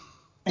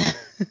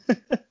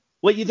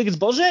 What, you think it's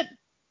bullshit?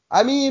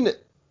 I mean,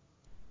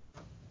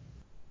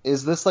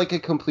 is this like a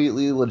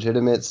completely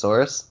legitimate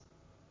source?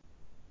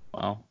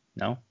 Well,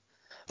 no.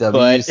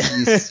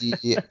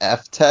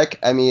 WCCF Tech?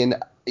 I mean,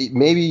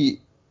 maybe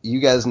you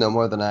guys know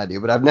more than I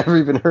do, but I've never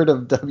even heard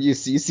of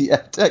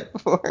WCCF Tech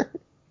before.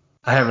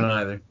 I haven't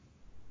either.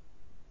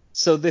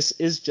 So this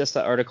is just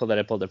the article that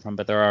I pulled it from,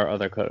 but there are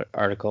other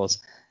articles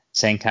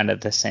saying kind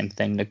of the same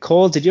thing.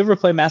 Nicole, did you ever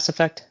play Mass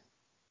Effect?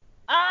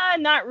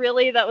 Not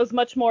really. That was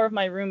much more of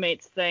my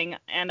roommate's thing,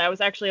 and I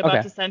was actually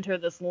about to send her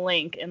this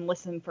link and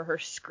listen for her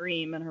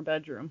scream in her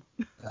bedroom.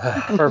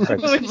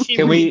 Perfect. When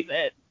she reads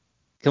it.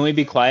 Can we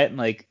be quiet and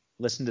like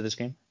listen to this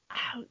game?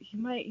 Oh, you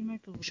might be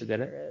able to get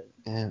hear it.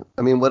 Yeah.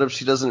 I mean, what if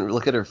she doesn't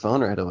look at her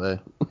phone right away?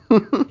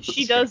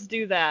 She does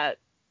do that.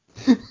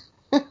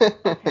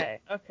 Okay.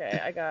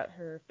 I got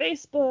her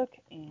Facebook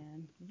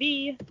and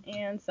V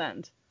and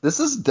send.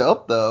 This is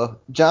dope, though.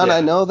 John, Yeah.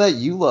 I know that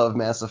you love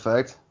Mass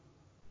Effect.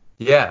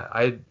 Yeah,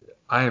 I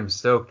am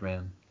stoked,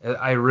 man.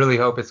 I really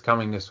hope it's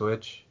coming to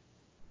Switch.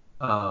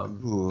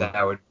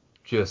 That would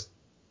just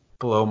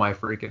blow my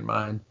freaking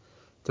mind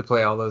to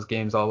play all those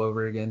games all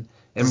over again.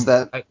 And Does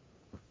that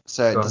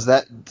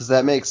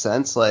make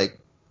sense, like,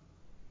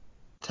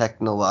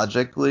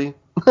 technologically?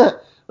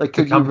 Like,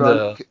 could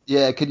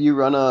you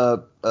run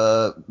a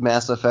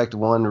Mass Effect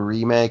 1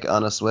 remake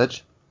on a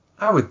Switch?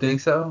 I would think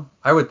so.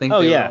 I would think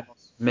they would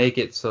almost make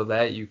it so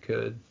that you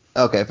could.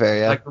 Okay, fair,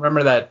 yeah. Like,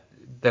 remember that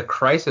the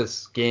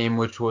Crysis game,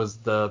 which was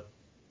the,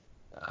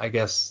 I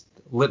guess,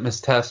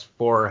 litmus test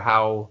for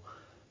how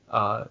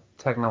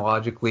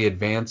technologically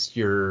advanced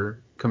your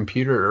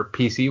computer or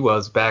PC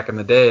was back in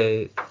the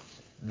day.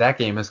 That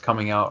game is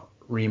coming out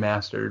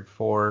remastered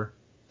for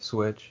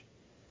Switch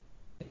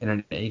in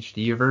an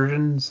HD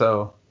version,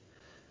 so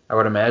I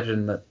would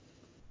imagine that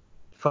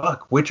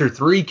Witcher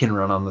 3 can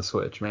run on the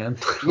Switch, man.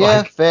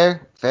 Yeah,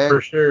 fair.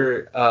 For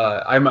sure.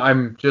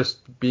 I'm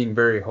just being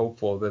very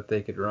hopeful that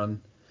they could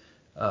run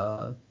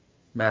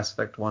Mass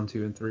Effect 1,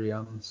 2, and 3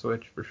 on the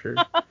Switch for sure.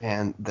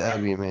 Man, that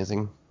would be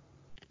amazing.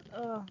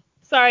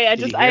 Sorry,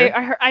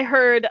 I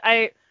heard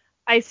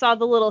I saw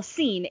the little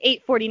scene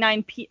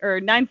 8:49 p or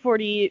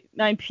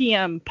 9:49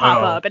 p.m.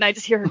 pop up, and I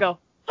just hear her go.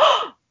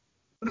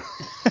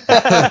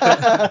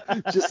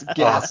 Just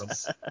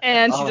gasps.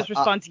 And she just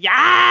responds,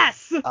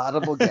 yes!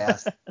 Audible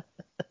gasp.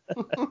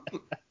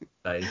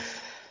 Nice.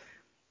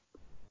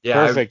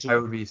 Yeah, Perfect. I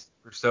would be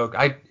super stoked.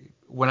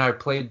 When I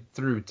played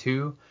through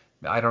 2,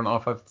 I don't know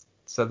if I've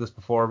said this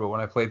before, but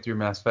when I played through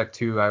Mass Effect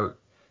 2, I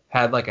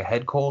had like a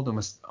head cold and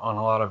was on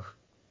a lot of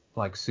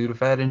like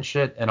Sudafed and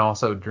shit, and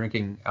also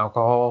drinking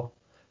alcohol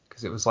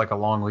because it was like a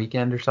long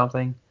weekend or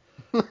something.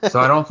 So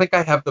I don't think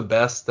I have the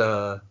best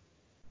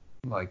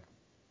like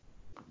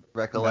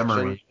recollection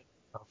memory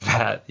of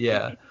that.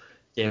 Yeah.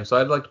 Game. So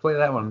I'd like to play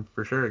that one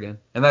for sure again.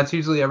 And that's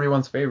usually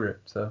everyone's favorite.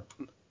 So.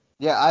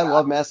 Yeah, I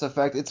love Mass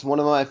Effect. It's one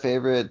of my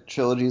favorite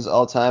trilogies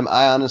all time.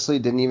 I honestly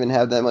didn't even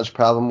have that much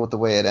problem with the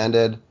way it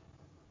ended.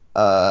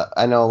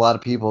 I know a lot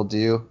of people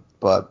do,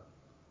 but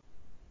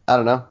I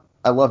don't know.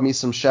 I love me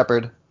some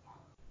Shepard.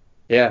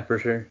 Yeah, for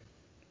sure.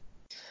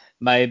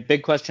 My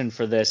big question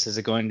for this, is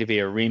it going to be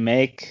a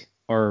remake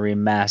or a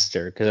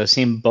remaster? Because I've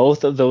seen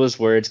both of those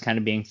words kind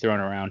of being thrown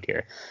around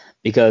here.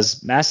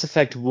 Because Mass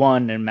Effect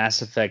 1 and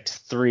Mass Effect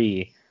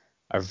 3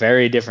 are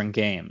very different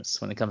games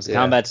when it comes to Yeah.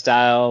 combat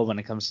style, when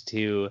it comes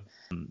to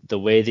the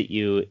way that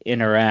you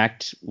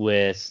interact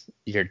with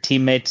your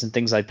teammates and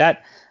things like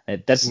that.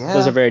 Those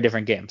Yeah. are very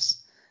different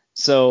games.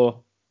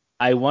 So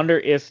I wonder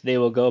if they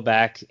will go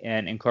back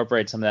and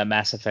incorporate some of that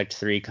Mass Effect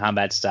 3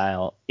 combat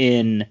style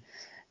in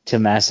to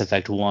Mass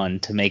Effect 1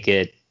 to make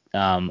it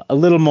a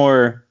little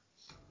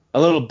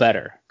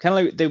better.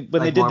 Kind of like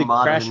when they did more the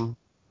modern,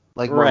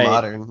 Crash, more right?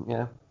 modern,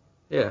 yeah.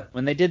 Yeah.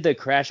 When they did the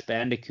Crash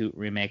Bandicoot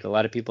remake, a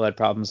lot of people had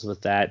problems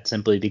with that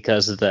simply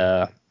because of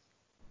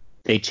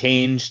they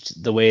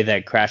changed the way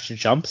that Crash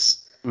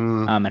jumps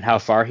and how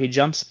far he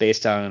jumps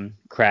based on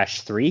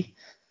Crash 3.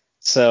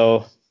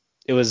 So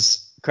it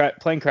was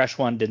playing Crash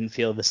 1 didn't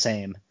feel the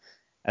same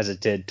as it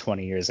did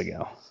 20 years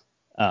ago.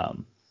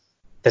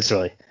 That's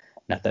really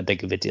not that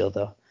big of a deal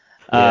though.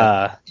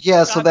 Yeah.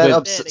 Yeah, so God that forbid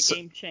upset. a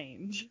game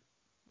change.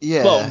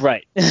 Yeah. Well,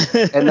 right.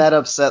 And that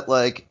upset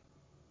like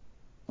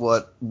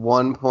what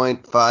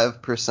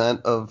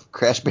 1.5% of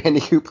Crash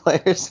Bandicoot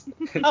players.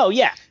 Oh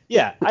yeah,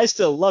 yeah. I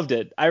still loved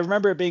it. I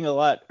remember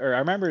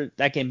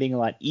that game being a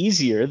lot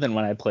easier than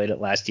when I played it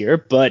last year,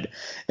 but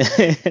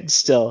I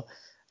still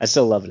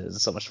loved it.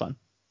 It's so much fun.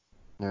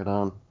 Nerd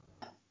on.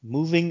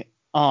 Moving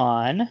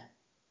on,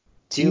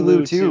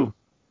 TLOU TLOU 2. 2.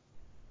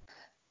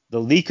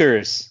 The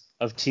leakers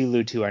of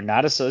TLOU 2 are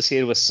not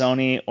associated with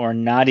Sony or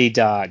Naughty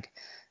Dog.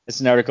 It's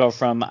an article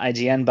from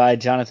IGN by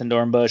Jonathan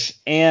Dornbush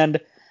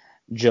and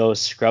Joe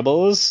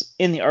Scrubbles.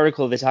 In the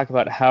article, they talk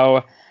about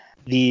how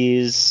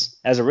these,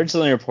 as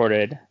originally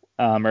reported,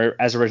 or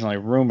as originally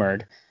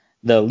rumored,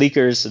 the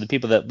leakers, so the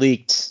people that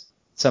leaked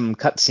some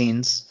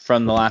cutscenes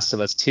from The Last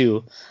of Us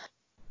 2,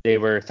 they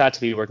were thought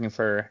to be working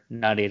for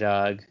Naughty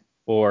Dog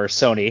or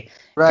Sony.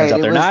 Right. Turns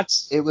out they're not.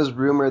 It was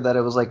rumored that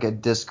it was like a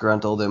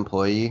disgruntled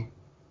employee.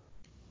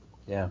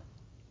 Yeah.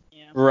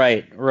 Yeah.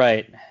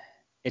 Right.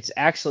 It's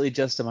actually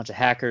just a bunch of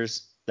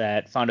hackers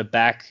that found a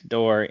back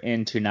door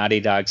into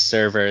Naughty Dog's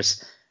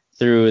servers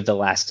through The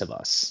Last of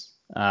Us.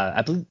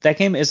 I believe that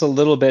game is a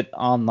little bit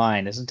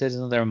online, isn't it?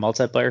 Isn't there a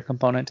multiplayer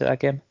component to that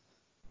game?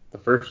 The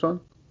first one?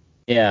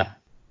 Yeah.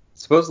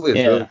 Supposedly it's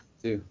Yeah. really good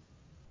too.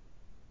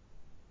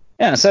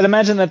 Yeah, so I'd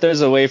imagine that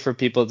there's a way for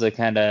people to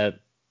kind of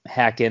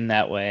hack in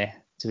that way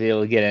to be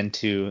able to get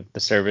into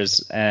the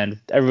servers, and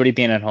everybody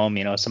being at home,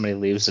 somebody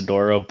leaves the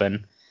door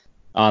open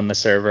on the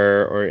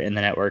server or in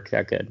the network,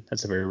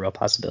 that's a very real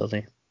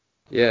possibility.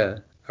 Yeah.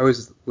 I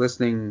was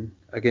listening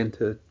again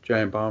to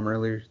Giant Bomb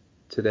earlier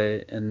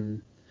today,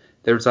 and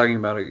they were talking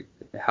about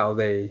how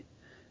they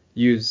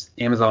use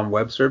Amazon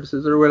Web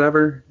Services or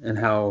whatever, and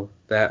how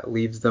that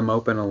leaves them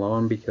open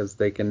alone because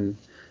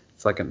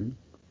it's like a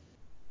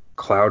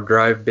cloud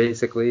drive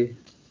basically,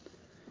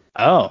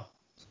 Oh.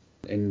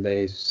 and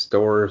they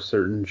store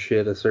certain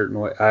shit a certain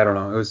way. I don't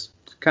know. It was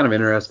kind of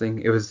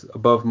interesting. It was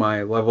above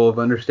my level of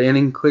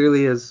understanding,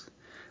 clearly, as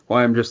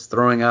why I'm just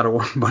throwing out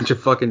a bunch of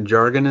fucking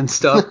jargon and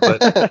stuff,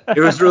 but it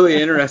was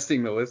really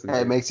interesting to listen to.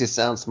 It makes you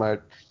sound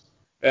smart.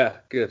 Yeah,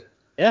 good.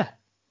 Yeah.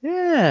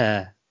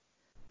 Yeah,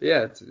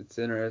 it's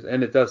interesting,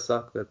 and it does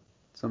suck that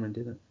someone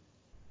did it.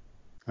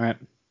 All right.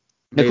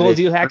 May Nicole, they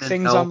do you hack burn in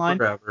things hell online?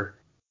 forever.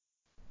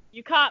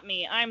 You caught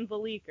me. I'm the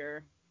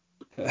leaker.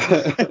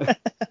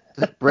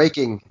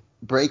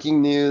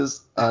 Breaking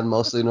news on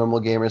Mostly Normal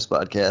Gamers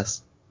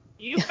podcast.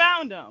 You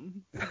found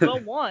him.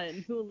 The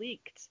one who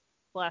leaked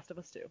Last of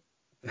Us 2.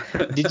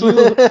 Did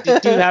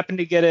you happen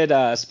to get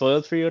it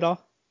spoiled for you at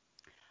all?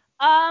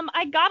 I'm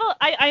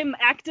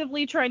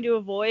actively trying to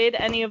avoid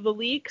any of the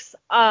leaks.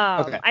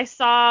 Okay. I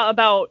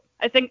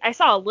think I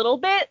saw a little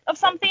bit of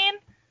something,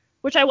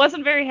 which I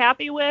wasn't very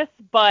happy with,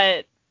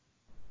 but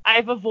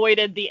I've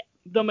avoided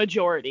the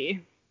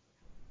majority.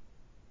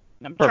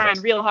 I'm Perfect.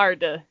 trying real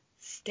hard to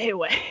stay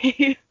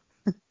away.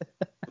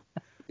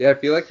 Yeah, I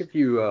feel like if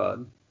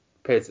you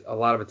pay a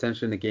lot of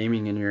attention to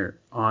gaming and you're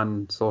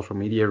on social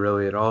media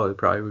really at all, it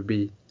probably would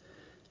be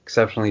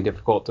exceptionally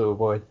difficult to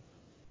avoid.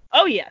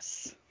 Oh,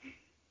 yes.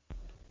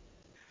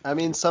 I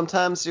mean,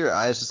 sometimes your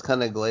eyes just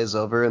kind of glaze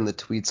over and the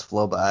tweets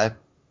flow by.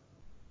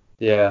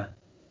 Yeah.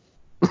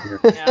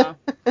 Yeah.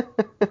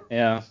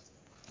 Yeah.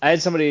 I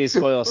had somebody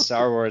spoil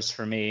Star Wars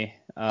for me.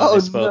 Oh,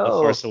 They spoiled The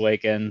no. Force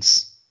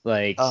Awakens.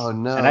 Oh,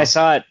 no. And I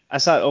saw it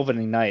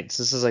opening nights.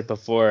 This is like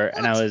before,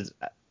 and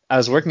I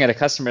was working at a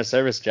customer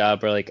service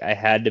job where like I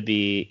had to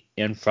be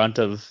in front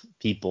of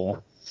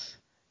people,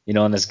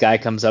 and this guy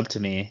comes up to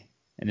me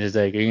and he's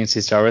like, "Are you gonna see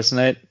Star Wars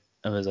tonight?"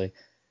 I was like,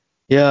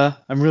 "Yeah,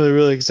 I'm really,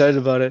 really excited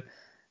about it."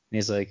 And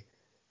he's like,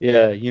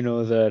 "Yeah, you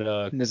know that,"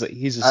 and he's like,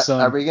 "He's his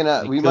son." Are we gonna?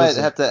 and he We kills might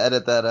him." have to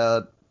edit that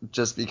out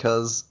just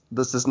because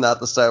this is not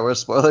the Star Wars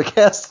spoiler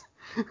cast.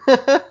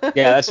 Yeah,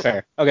 that's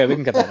fair. Okay, we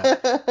can cut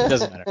that out. It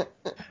doesn't matter.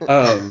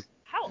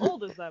 How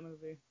old is that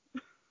movie?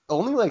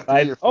 Only like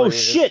 3 or 4 years.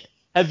 Shit!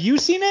 Have you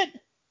seen it?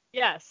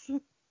 Yes,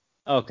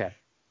 Okay.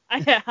 I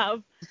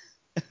have.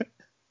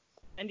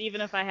 And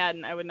even if I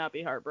hadn't, I would not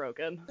be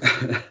heartbroken.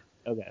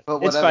 Okay. But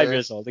It's whatever. 5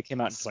 years old. It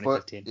came out in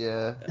 2015.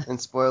 Yeah, and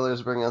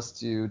spoilers bring us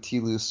to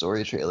T-Lu's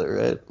story trailer,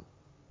 right?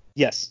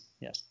 Yes.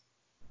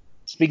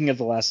 Speaking of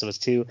The Last of Us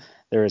 2,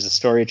 there is a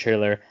story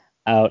trailer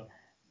out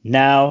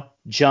now.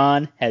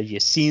 John, have you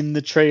seen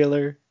the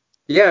trailer?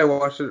 Yeah, I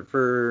watched it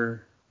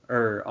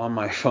on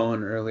my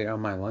phone early on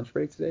my lunch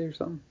break today or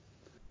something.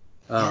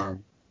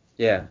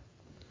 Yeah,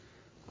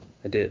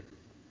 I did.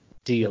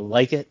 Do you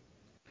like it?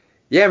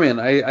 Yeah, man,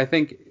 I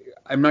think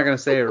I'm not gonna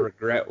say I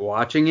regret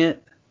watching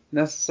it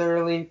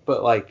necessarily,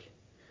 but like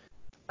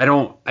I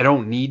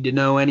don't need to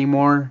know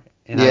anymore.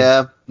 And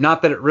Yeah.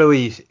 not that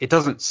it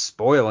doesn't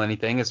spoil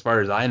anything as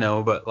far as I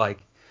know, but like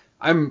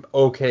I'm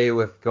okay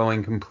with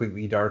going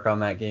completely dark on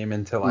that game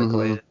until I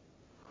play it.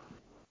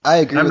 I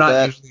agree I'm with not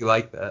that. usually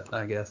like that,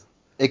 I guess.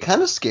 It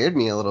kind of scared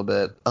me a little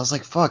bit. I was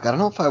like, fuck, I don't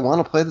know if I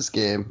want to play this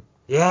game.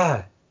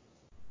 Yeah,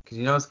 because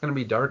you know it's gonna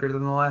be darker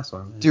than the last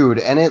one. Man. Dude,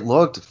 and it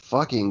looked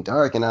fucking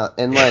dark, and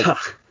like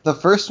the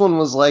first one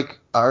was like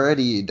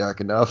already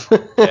dark enough.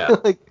 Yeah.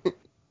 Like,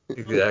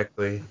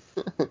 Exactly.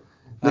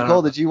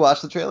 Nicole, did you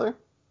watch the trailer?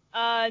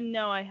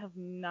 No, I have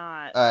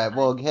not. All right,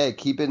 well, hey,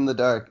 keep it in the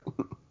dark.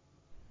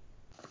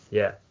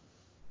 Yeah.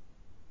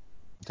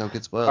 Don't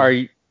get spoiled.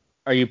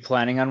 Are you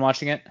planning on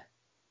watching it?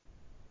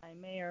 I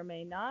may or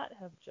may not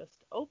have just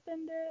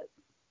opened it.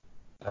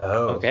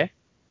 Oh.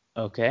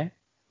 Okay.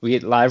 We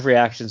get live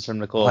reactions from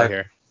Nicole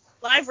here.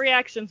 Live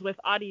reactions with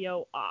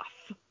audio off.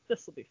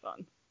 This will be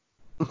fun.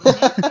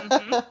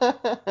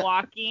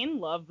 Walking,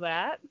 love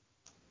that.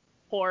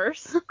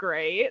 Horse,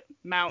 great.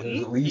 Mountain,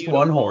 There's at least beautiful.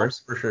 one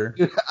horse for sure.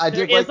 I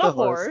There did like is the a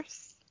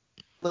horse.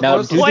 Now,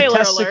 horse do the Spoiler alert,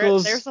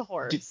 testicles- there's a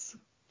horse.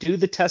 Do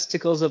the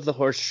testicles of the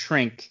horse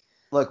shrink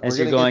Look, as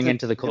we're you're gonna going get to,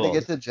 into the we're gonna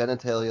cold? get to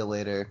genitalia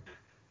later.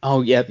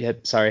 Oh, yep.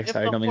 Sorry, If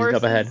don't the mean to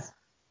jump ahead. horse's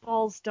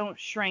balls don't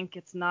shrink,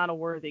 it's not a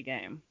worthy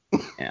game.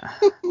 Yeah.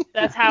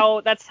 That's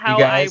how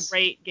guys- I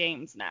rate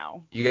games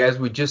now. You guys,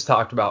 we just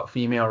talked about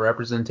female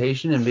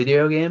representation in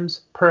video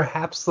games.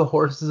 Perhaps the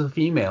horse is a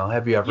female.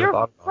 Have you ever You're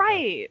thought about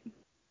right. that?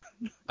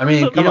 I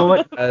mean, You come know on,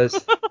 what?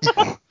 guys.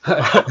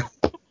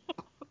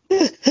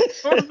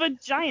 Your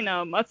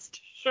vagina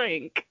must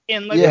shrink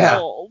in the Yeah.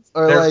 cold.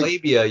 Or Their like,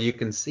 labia, you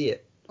can see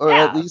it. or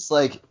Yeah. at least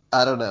like,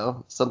 I don't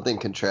know, something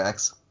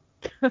contracts.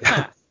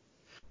 God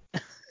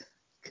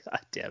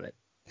damn it.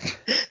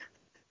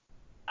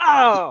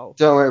 Oh,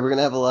 Don't worry, we're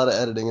gonna have a lot of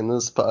editing in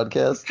this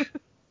podcast.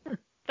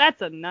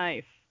 that's a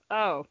knife.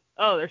 Oh,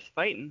 there's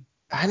fighting.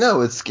 I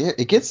know, it's scary.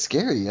 It gets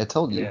scary. I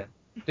told you. Yeah.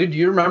 Dude, do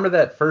you remember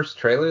that first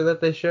trailer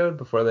that they showed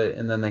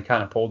and then they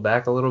kind of pulled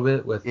back a little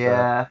bit with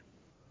Yeah.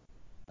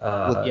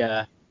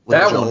 With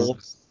that Joel. one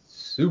was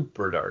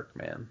super dark,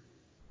 man.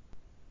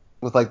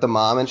 With like the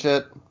mom and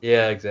shit.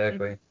 Yeah,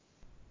 exactly.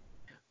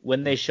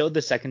 When they showed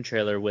the second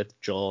trailer with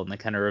Joel and they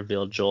kind of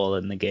revealed Joel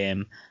in the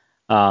game,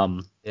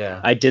 Yeah.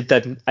 I did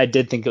think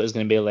it was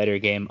going to be a later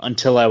game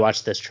until I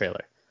watched this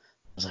trailer.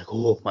 I was like,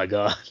 oh my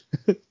god,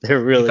 they're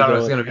really You thought it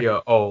was going going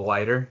to be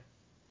lighter?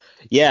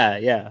 Yeah.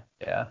 Yeah.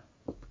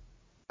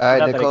 All right,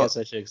 Not that I Nicole. guess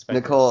I should expect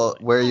Nicole,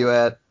 where are you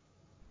at?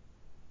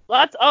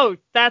 That's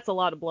a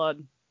lot of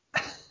blood.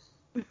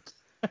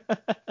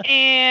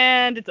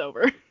 And it's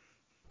over.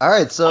 All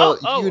right, so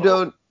Oh, you oh.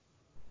 don't.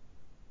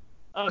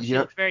 Oh, she You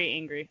don't- looks very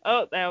angry.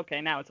 Oh,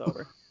 okay, now it's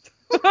over.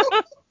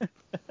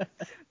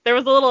 There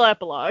was a little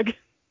epilogue.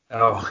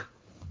 Oh.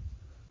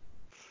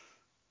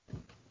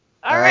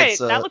 All right, right,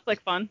 so- that looked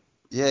like fun.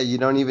 Yeah, you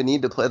don't even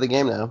need to play the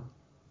game now.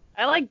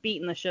 I like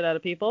beating the shit out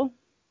of people.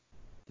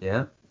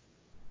 Yeah.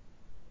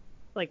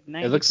 Like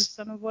 90% looks-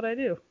 of what I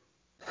do.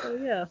 So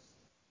yeah.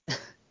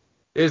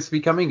 It's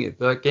becoming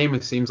that game.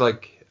 It seems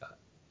like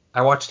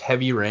I watched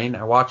Heavy Rain.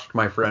 I watched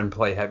my friend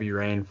play Heavy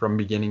Rain from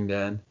beginning to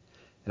end,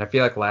 and I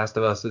feel like Last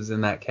of Us is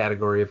in that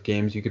category of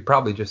games you could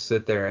probably just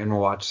sit there and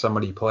watch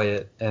somebody play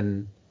it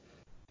and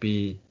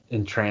be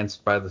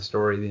entranced by the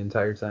story the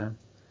entire time.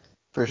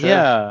 For sure.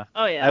 Yeah.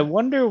 Oh yeah. I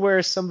wonder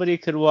where somebody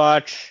could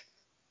watch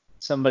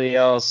somebody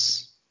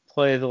else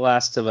play The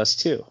Last of Us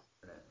 2.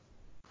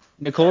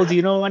 Nicole, do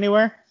you know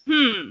anywhere?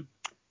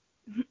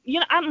 You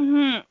know,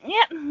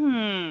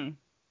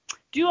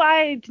 Do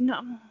I?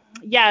 No.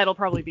 Yeah, it'll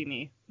probably be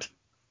me.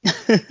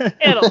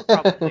 It'll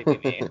probably be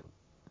me.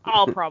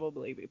 I'll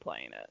probably be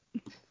playing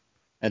it.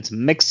 That's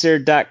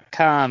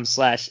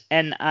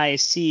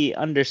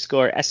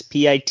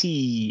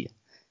mixer.com/NIC_SPIT.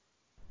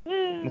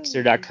 Woo.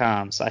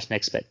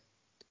 Mixer.com/Nextbit.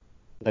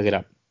 Look it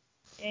up.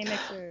 Game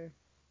Mixer.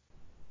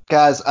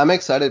 Guys, I'm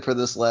excited for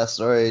this last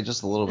story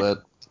just a little bit.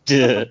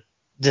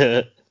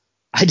 Duh.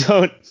 I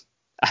don't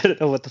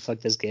know what the fuck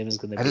this game is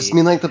gonna be. I just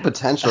mean like the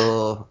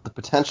potential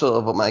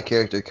of what my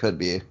character could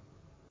be.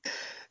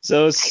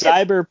 So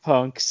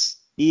Cyberpunk's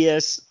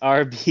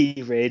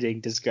ESRB rating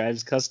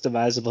describes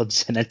customizable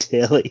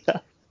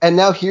genitalia. And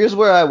now here's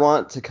where I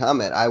want to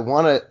comment.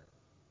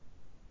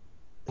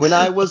 When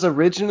I was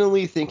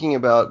originally thinking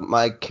about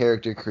my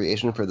character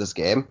creation for this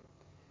game,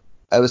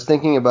 I was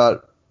thinking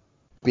about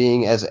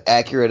being as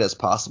accurate as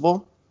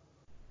possible.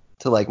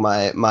 to like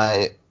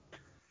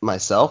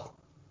myself.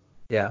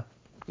 Yeah.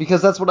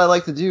 Because that's what I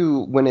like to do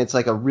when it's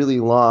like a really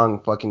long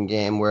fucking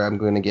game where I'm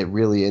going to get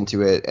really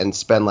into it and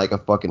spend like a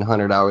fucking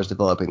 100 hours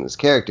developing this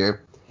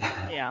character.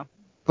 Yeah.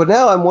 But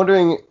now I'm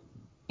wondering,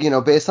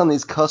 based on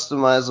these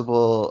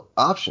customizable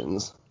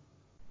options,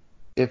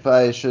 if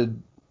I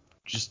should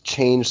just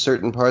change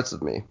certain parts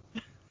of me.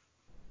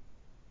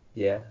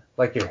 Yeah.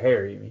 Like your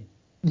hair, you mean?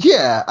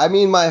 Yeah, I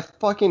mean, my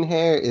fucking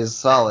hair is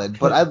solid,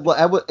 but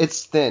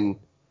it's thin.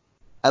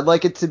 I'd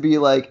like it to be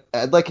like,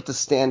 I'd like it to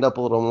stand up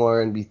a little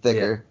more and be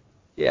thicker.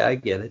 Yeah, I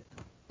get it.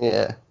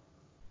 Yeah.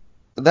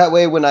 That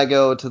way, when I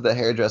go to the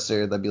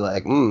hairdresser, they'll be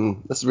like,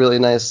 this is really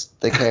nice,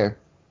 thick hair.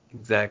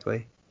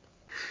 Exactly.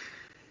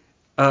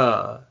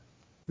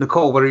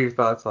 Nicole, what are your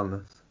thoughts on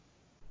this?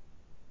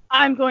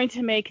 I'm going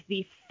to make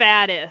the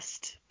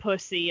fattest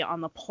pussy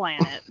on the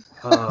planet.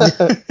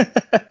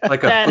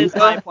 Like a That fupa? is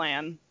my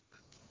plan.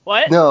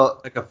 What? No,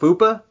 Like a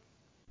fupa?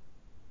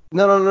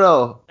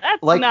 no.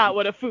 That's Like, not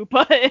what a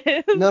fupa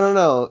is.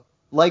 No.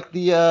 Like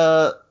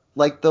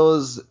like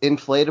those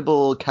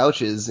inflatable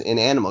couches in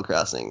Animal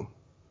Crossing.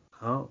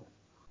 Oh.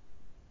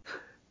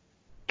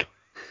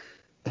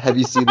 Have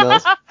you seen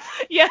those?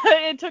 Yeah,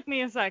 it took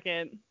me a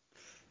second.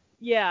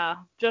 Yeah,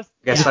 Guess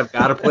yeah. I've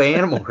got to play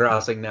Animal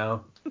Crossing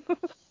now.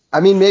 I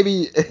mean,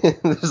 maybe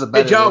there's a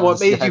better Hey, John, way to what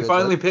made describe you it,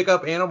 finally but- pick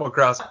up Animal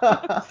Crossing?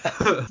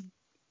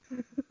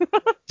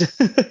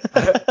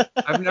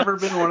 I've never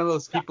been one of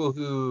those people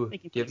who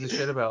gives a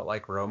shit about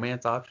like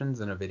romance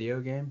options in a video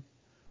game.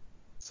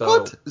 So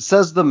What?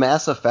 Says the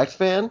Mass Effect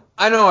fan?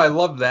 I know I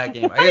love that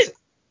game.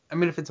 I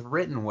mean, if it's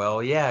written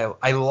well, yeah,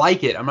 I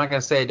like it. I'm not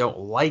gonna say I don't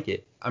like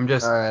it. I'm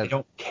just Alright. I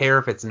don't care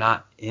if it's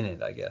not in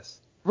it, I guess.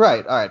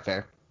 Right, alright,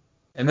 fair.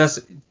 And that's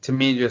to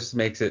me just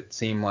makes it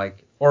seem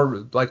like,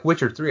 or like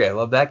Witcher 3. I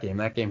love that game.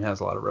 That game has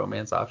a lot of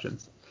romance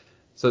options.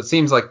 So it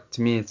seems like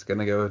to me it's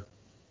gonna go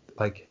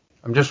like.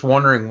 I'm just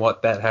wondering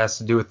what that has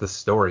to do with the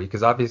story,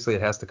 because obviously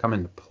it has to come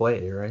into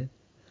play, right?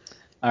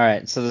 All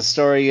right, so the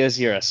story is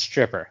you're a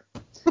stripper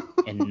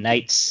in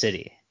Night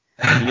City.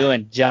 And you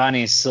and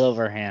Johnny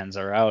Silverhands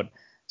are out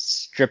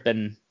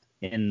stripping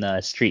in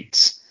the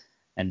streets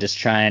and just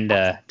trying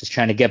to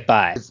get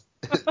by.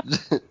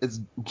 It's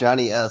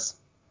Johnny S.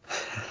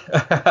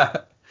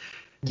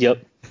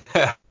 Yep.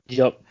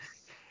 Yep.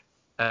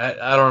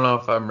 I don't know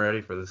if I'm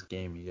ready for this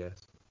game, you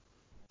guys.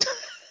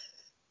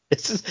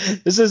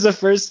 This is the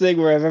first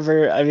thing where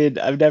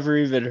I've never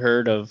even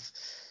heard of.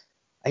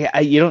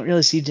 You don't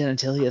really see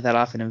genitalia that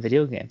often in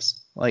video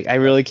games. Like, I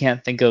really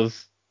can't think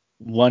of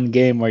one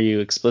game where you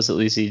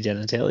explicitly see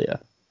genitalia.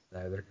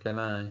 Neither can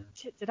I.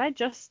 Shit, did I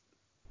just?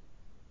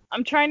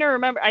 I'm trying to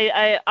remember.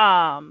 I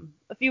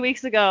a few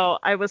weeks ago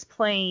I was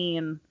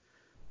playing.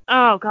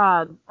 Oh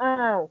God.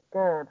 Oh.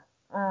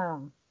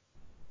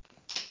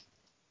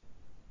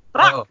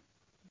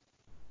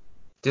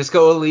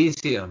 Disco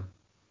Elysium.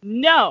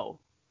 No,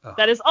 Oh.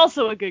 that is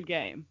also a good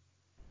game.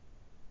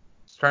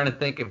 Just trying to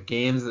think of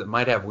games that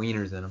might have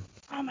wieners in them.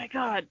 Oh my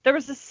God, there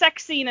was a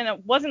sex scene and I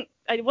wasn't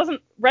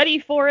ready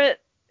for it.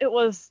 It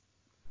was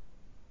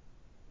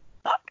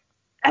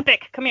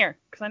epic. Come here,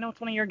 because I know it's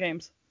one of your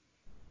games.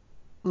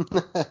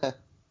 I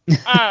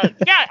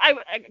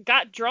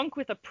got drunk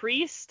with a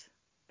priest,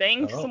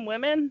 banged some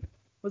women.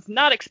 Was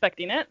not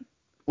expecting it.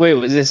 Wait,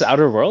 was this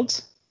Outer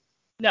Worlds?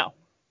 No.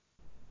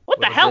 What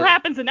the What is hell it?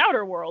 happens in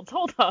Outer Worlds?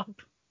 Hold up.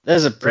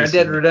 There's a Red priest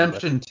Dead in it.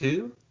 Redemption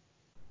 2?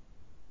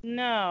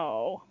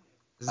 No.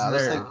 Isn't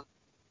there?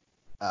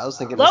 I was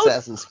thinking Loads-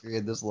 Assassin's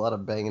Creed. There's a lot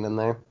of banging in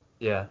there.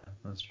 Yeah,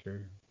 that's true.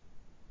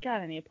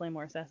 God, I need to play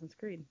more Assassin's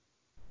Creed.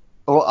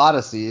 Well,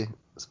 Odyssey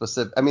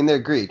specific. I mean, they're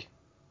Greek.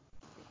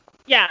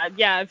 Yeah,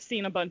 I've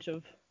seen a bunch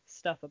of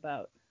stuff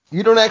about.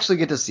 You don't actually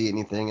get to see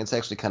anything. It's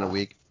actually kind of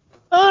weak.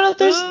 Oh no,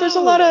 there's a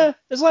lot of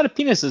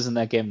penises in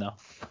that game though.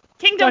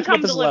 Kingdom Talked about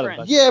Come this a lot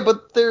Deliverance. Yeah,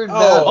 but they're Oh.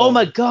 not Oh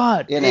my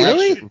God! in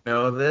Really? action.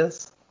 Know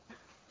this?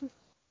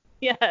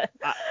 Yeah. All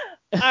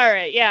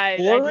right. Yeah. I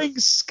Boring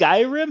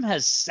Skyrim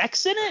has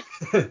sex in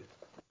it?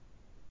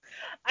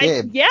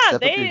 Gabe, yeah. step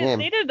up your game.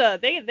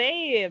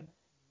 They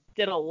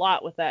did a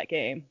lot with that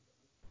game.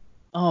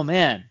 Oh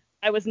man.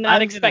 I was not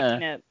I'm expecting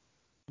gonna- it.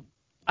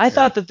 I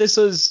thought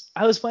that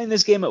I was playing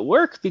this game at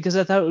work because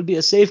I thought it would be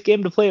a safe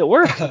game to play at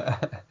work.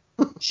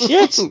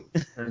 Shit.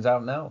 Turns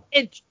out no.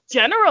 It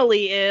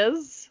generally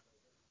is.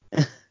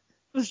 It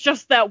was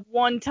just that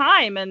one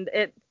time, and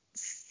it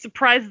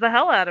surprised the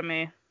hell out of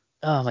me.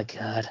 Oh my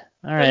God.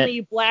 All Suddenly right.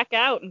 you black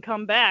out and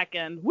come back,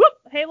 and whoop!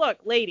 Hey, look,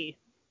 lady,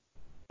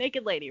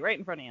 naked lady, right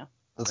in front of you.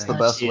 That's the Oh,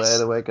 best jeez. way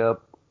to wake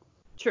up.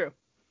 True.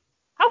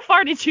 How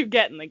far did you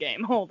get in the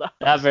game? Hold up.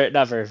 Not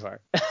very far.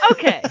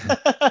 Okay.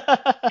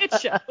 It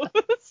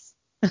shows.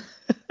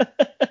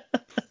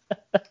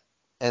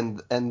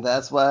 And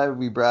that's why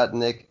we brought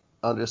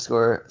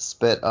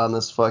Nick_spit on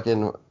this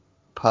fucking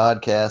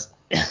podcast.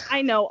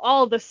 I know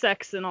all the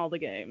sex in all the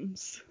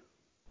games.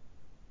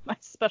 My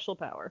special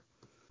power.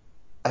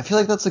 I feel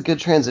like that's a good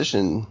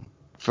transition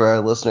for our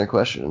listener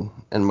question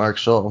and Mark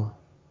Scholl.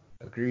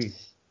 Agreed.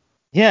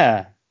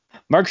 Yeah.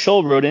 Mark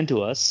Scholl wrote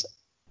into us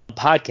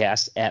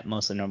podcast at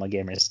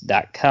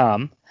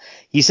mostlynormalgamers.com.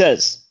 He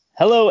says,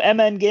 "Hello,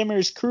 MN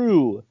Gamers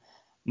crew.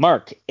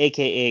 Mark,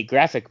 aka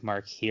Graphic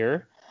Mark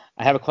here.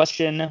 I have a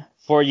question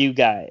for you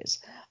guys.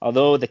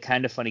 Although the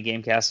Kind of Funny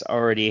Gamecast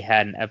already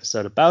had an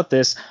episode about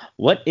this,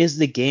 what is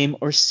the game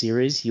or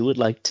series you would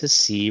like to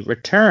see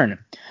return?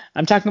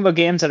 I'm talking about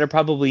games that are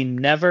probably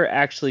never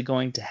actually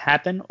going to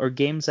happen, or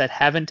games that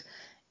haven't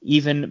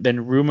even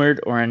been rumored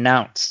or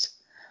announced.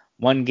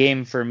 One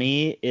game for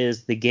me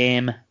is the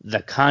game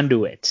The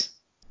Conduit.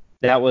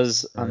 That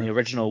was on the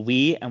original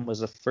Wii and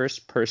was a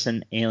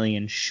first-person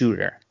alien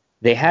shooter.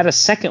 They had a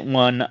second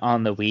one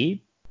on the Wii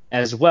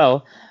as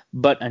well,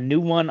 but a new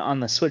one on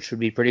the Switch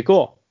would be pretty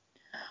cool.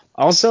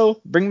 Also,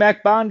 bring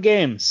back Bond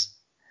games.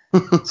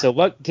 So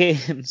what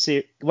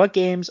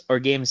games or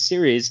game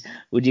series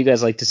would you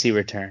guys like to see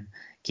return?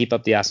 Keep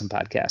up the awesome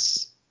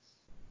podcasts."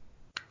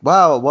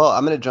 Wow, well,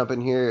 I'm going to jump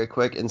in here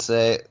quick and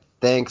say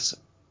thanks,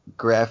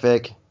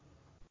 graphic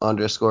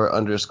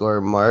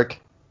 _ Mark.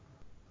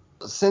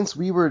 Since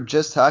we were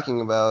just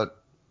talking about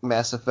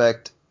Mass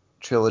Effect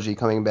trilogy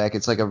coming back,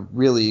 it's like a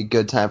really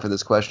good time for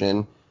this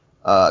question,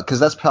 because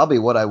that's probably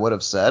what I would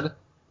have said.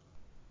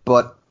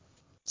 But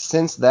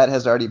since that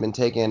has already been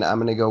taken, I'm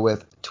going to go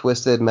with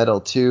Twisted Metal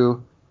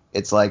 2.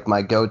 It's like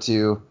my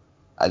go-to.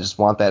 I just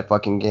want that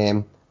fucking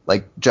game.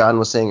 Like John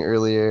was saying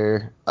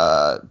earlier,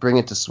 bring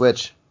it to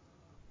Switch.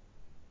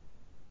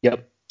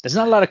 Yep. There's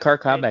not a lot of car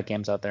combat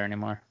games out there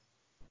anymore.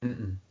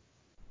 Mm-mm.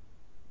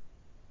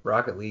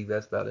 Rocket League,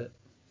 that's about it.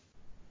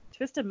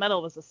 Twisted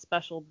Metal was a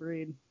special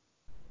breed.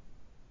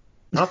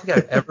 I don't think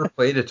I've ever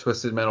played a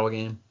Twisted Metal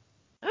game.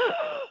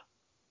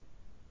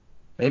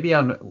 Maybe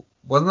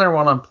wasn't there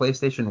one on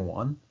PlayStation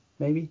 1?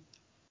 Maybe?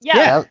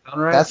 Yeah.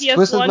 That's PS1,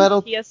 Twisted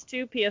Metal.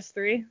 PS2,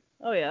 PS3.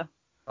 Oh, yeah.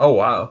 Oh,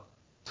 wow.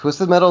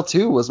 Twisted Metal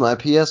 2 was my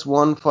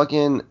PS1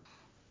 fucking...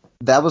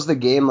 That was the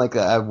game like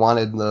I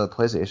wanted the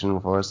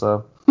PlayStation for,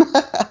 so...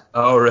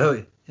 Oh,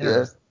 really?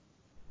 Yeah.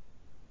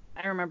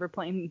 I remember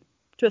playing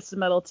Twisted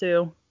Metal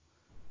 2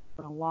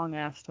 for a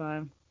long-ass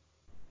time.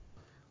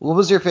 What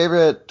was your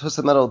favorite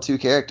Twisted Metal 2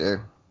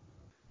 character?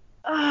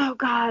 Oh,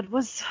 God.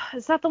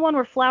 Is that the one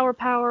where Flower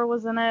Power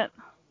was in it?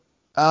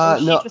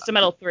 No. Twisted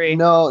Metal 3.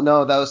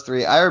 No, that was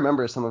 3. I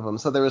remember some of them.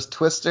 So there was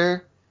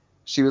Twister.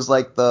 She was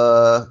like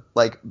the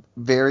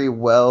very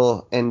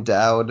well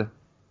endowed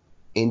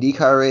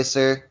IndyCar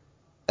racer.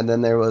 And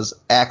then there was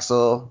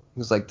Axel,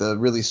 who's like the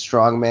really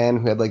strong man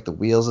who had like the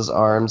wheels as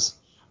arms.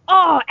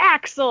 Oh,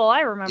 Axel!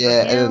 I remember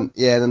him.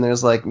 And then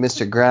there's like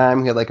Mr.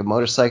 Grime, who had like a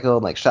motorcycle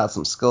and like shot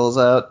some skulls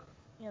out.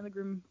 Yeah, the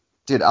Grim.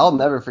 Dude, I'll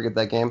never forget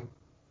that game.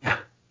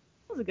 That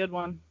was a good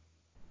one.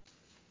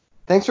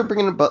 Thanks for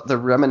bringing the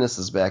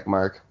reminiscences back,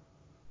 Mark.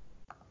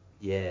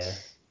 Yeah.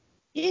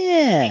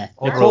 Yeah. Thanks,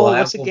 Nicole, Mark.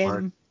 what's a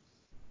game?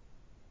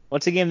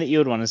 What's a game that you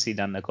would want to see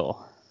done,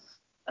 Nicole?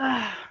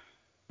 I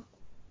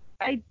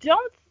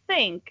don't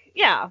think.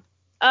 Yeah.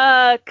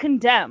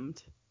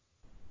 Condemned.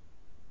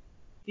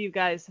 If you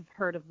guys have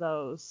heard of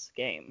those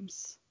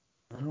games.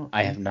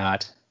 I have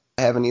not.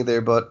 I haven't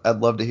either, but I'd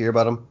love to hear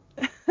about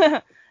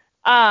them.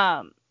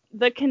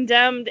 The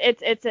Condemned,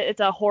 it's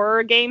a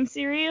horror game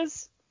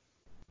series.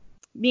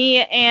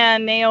 Me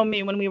and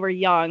Naomi, when we were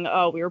young,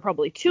 we were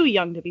probably too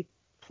young to be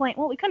playing.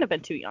 Well, we couldn't have been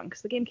too young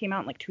because the game came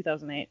out in like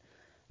 2008.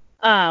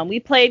 We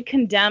played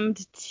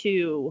Condemned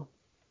 2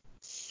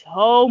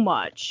 so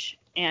much,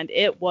 and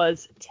it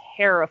was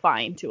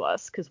terrifying to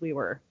us because we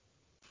were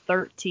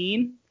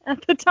 13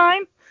 at the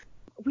time.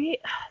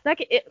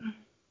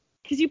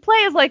 Because you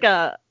play as like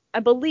I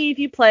believe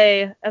you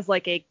play as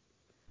like a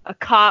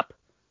cop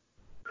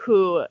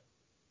who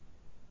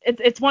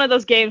it's one of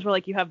those games where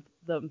like you have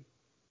the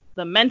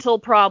mental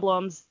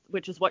problems,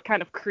 which is what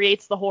kind of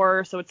creates the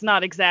horror. So it's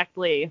not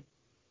exactly.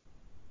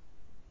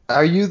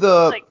 Are you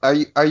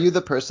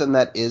the person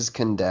that is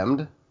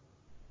condemned?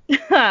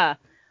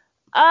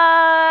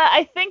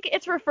 I think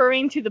it's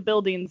referring to the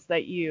buildings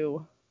that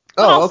you.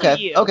 Oh,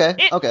 okay.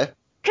 Okay.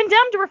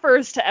 Condemned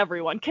refers to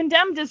everyone.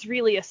 Condemned is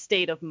really a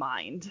state of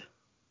mind.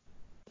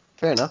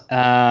 Fair enough.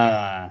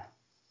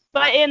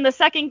 But in the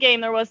second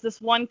game, there was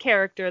this one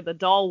character, the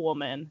doll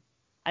woman.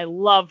 I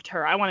loved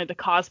her. I wanted to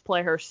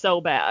cosplay her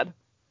so bad.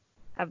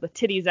 Have the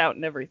titties out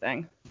and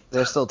everything.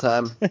 There's still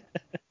time.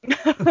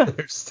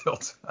 There's still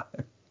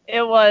time.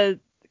 It was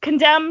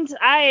Condemned.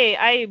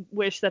 I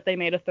wish that they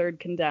made a third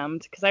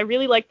Condemned because I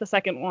really liked the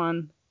second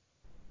one.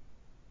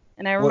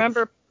 And I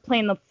remember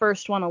playing the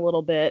first one a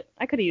little bit.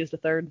 I could have used a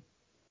third.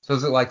 So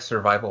is it like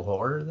survival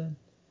horror then?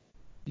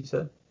 You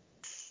said?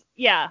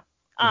 Yeah.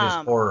 Or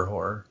just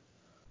horror?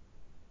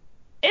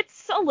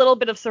 It's a little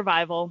bit of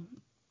survival.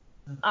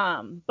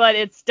 But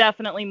it's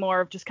definitely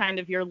more of just kind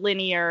of your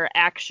linear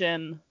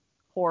action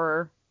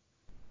horror.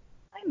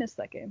 I miss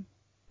that game.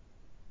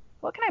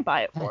 What can I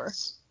buy it for?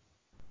 Nice.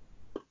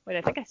 Wait,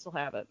 I think I still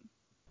have it.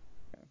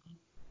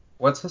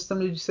 What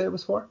system did you say it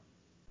was for?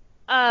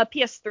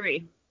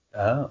 PS3.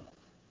 Oh.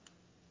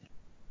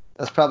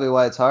 That's probably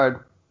why it's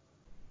hard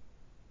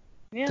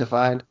Yeah. to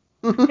find.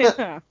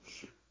 Yeah.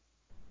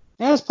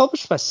 Yeah, it's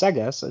published by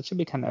Sega, so it should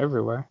be kind of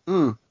everywhere.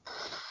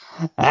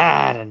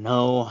 I don't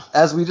know.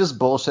 As we just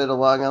bullshit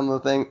along on the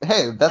thing.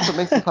 Hey, that's what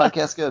makes the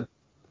podcast good.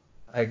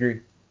 I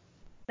agree.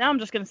 Now I'm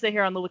just going to sit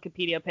here on the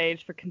Wikipedia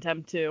page for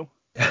Contempt 2.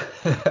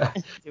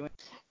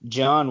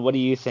 John, what do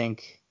you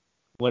think?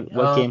 What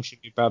game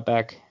should be brought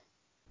back?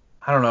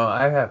 I don't know.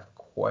 I have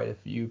quite a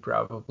few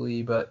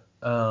probably, but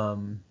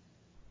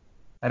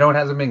I know it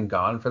hasn't been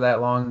gone for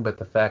that long, but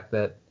the fact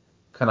that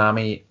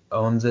Konami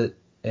owns it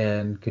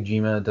and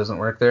Kojima doesn't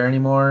work there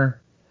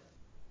anymore,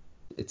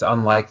 it's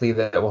unlikely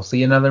that we'll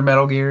see another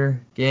Metal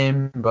Gear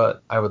game,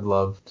 but I would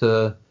love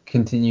to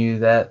continue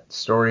that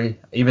story,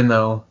 even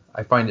though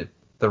I find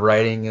the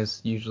writing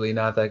is usually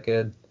not that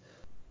good.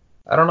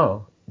 I don't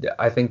know.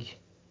 I think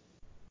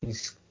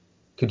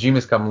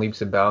Kojima's come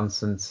leaps and bounds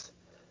since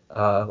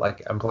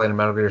like I'm playing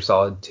Metal Gear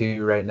Solid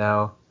 2 right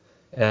now,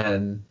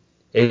 and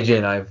AJ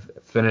and I've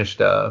finished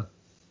Death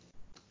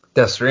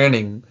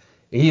Stranding.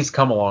 He's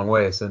come a long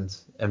way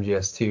since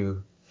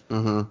MGS2,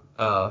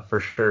 for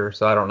sure.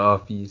 So I don't know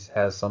if he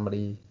has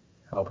somebody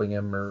helping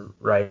him or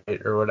write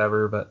it or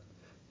whatever, but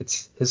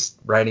his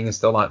writing is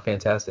still not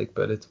fantastic,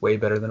 but it's way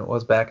better than it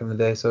was back in the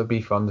day. So it'd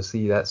be fun to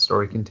see that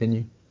story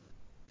continue.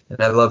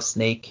 And I love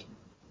Snake,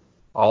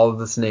 all of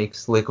the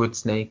snakes, Liquid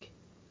Snake,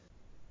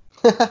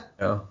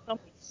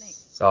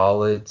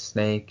 Solid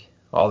Snake,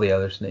 all the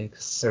other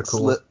snakes. They're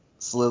cool.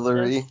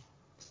 Slithery.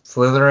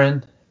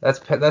 Slytherin.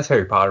 That's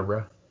Harry Potter,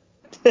 bro.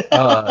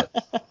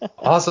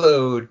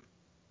 Also,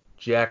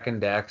 Jak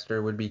and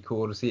Daxter would be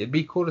cool to see. It'd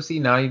be cool to see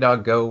Naughty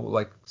Dog go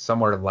like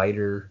somewhere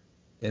lighter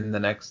in their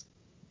next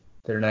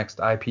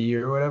IP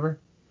or whatever.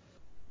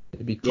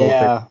 It'd be cool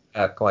to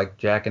act like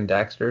Jak and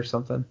Daxter or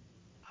something.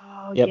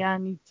 Oh yeah,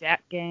 new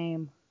Jak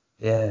game.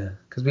 Yeah,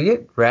 because we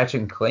get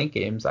Ratchet and Clank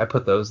games. I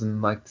put those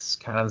in like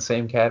kind of the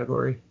same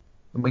category.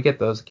 When we get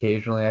those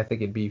occasionally, I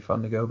think it'd be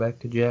fun to go back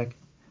to Jak.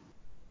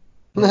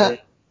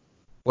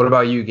 What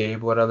about you,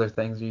 Gabe? What other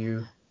things are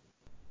you?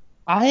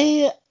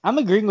 I'm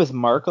agreeing with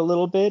Mark a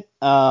little bit.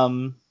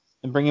 And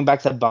bringing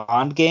back the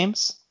Bond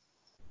games,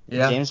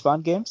 James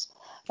Bond games.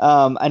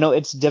 I know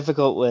it's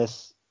difficult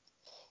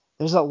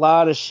there's a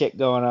lot of shit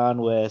going on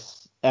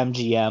with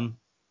MGM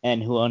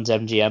and who owns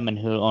MGM and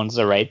who owns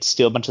the rights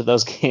to a bunch of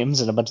those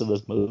games and a bunch of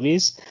those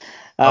movies.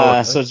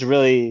 Okay. So it's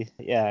really,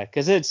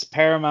 because it's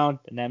Paramount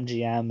and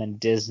MGM and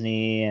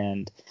Disney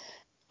and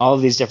all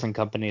of these different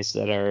companies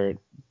that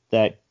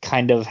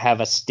kind of have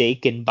a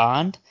stake in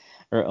Bond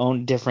or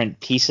own different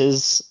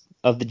pieces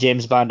of the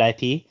James Bond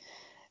IP.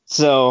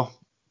 So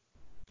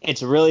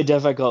it's really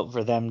difficult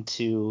for them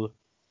to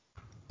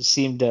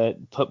seem to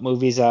put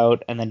movies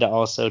out and then to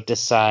also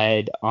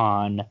decide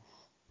on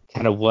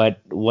kind of what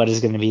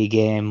is going to be a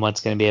game, what's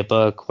going to be a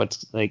book,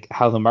 what's like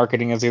how the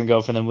marketing is going to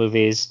go for the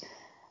movies,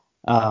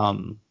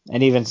 and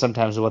even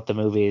sometimes what the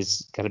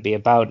movie's going to be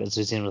about, as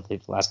we've seen with the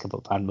last couple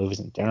of Bond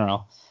movies in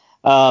general.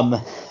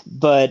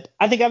 But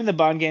I think having the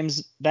Bond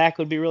games back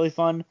would be really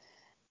fun.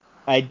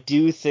 I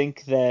do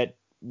think that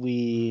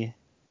we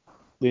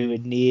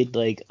would need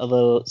like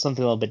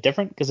something a little bit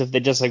different, because if they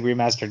just like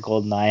remastered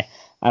GoldenEye,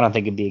 I don't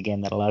think it'd be a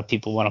game that a lot of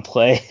people want to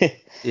play.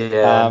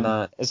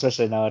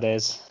 Especially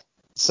nowadays.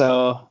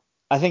 So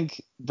I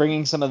think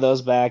bringing some of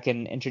those back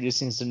and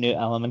introducing some new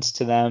elements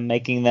to them,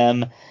 making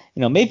them,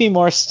 maybe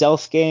more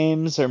stealth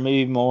games or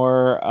maybe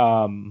more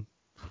kind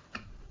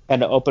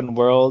of open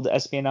world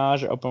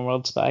espionage or open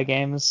world spy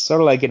games,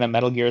 sort of like in a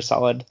Metal Gear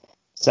Solid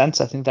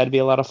sense. I think that'd be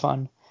a lot of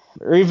fun.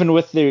 Or even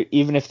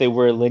if they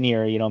were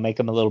linear, make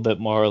them a little bit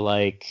more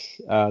like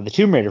the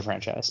Tomb Raider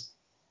franchise,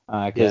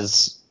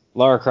 because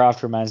Lara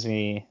Croft reminds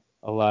me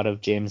a lot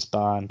of James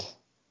Bond,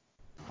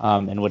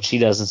 and what she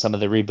does in some of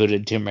the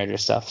rebooted Tomb Raider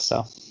stuff.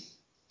 So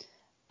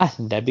I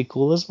think that'd be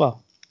cool as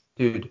well.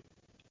 Dude,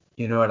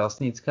 you know what else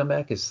needs to come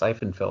back is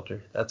Siphon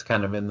Filter. That's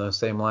kind of in those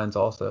same lines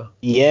also.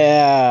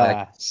 Yeah.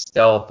 Like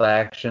stealth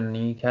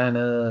action-y kind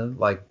of,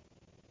 like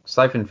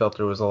Siphon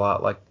Filter was a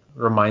lot like,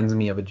 reminds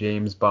me of a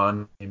James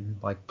Bond game,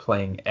 like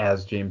playing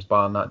as James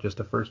Bond, not just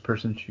a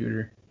first-person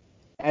shooter.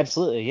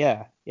 Absolutely,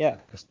 yeah.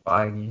 Like a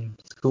spy game.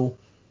 It's cool.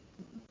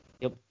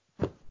 Yep.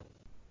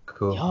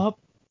 Cool. Yup.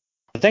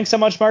 Thanks so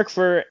much, Mark,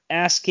 for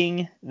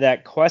asking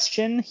that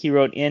question. He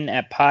wrote in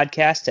at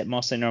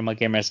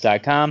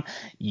podcast@mostlynormalgamers.com.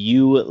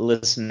 You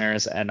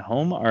listeners at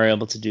home are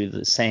able to do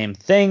the same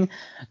thing.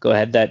 Go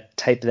ahead,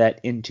 type that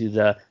into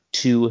the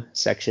to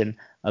section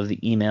of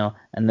the email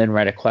and then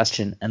write a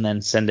question and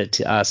then send it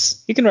to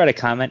us. You can write a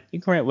comment.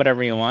 You can write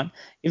whatever you want.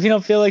 If you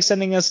don't feel like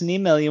sending us an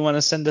email, you want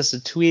to send us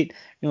a tweet,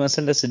 you want to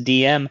send us a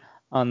DM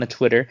on the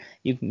Twitter,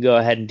 you can go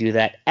ahead and do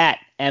that at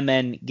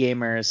MN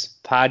Gamers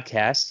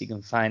Podcast. You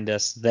can find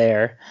us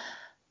there.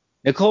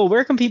 Nicole,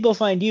 where can people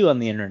find you on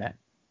the internet?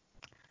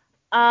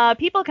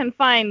 People can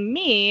find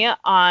me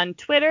on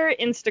Twitter,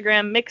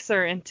 Instagram,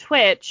 Mixer, and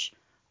Twitch,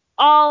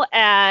 all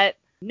at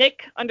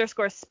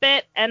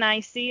Nick_Spit,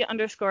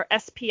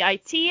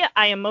 NIC_SPIT.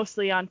 I am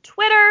mostly on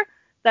Twitter.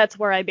 That's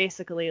where I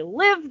basically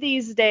live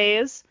these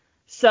days.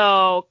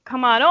 So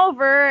come on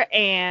over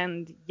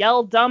and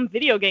yell dumb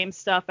video game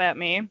stuff at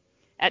me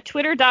at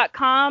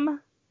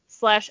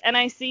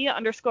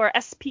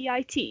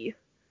twitter.com/NIC_SPIT.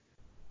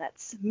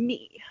 That's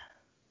me.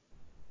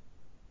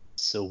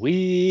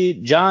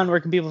 Sweet. John, where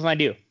can people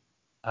find you?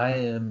 I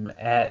am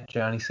at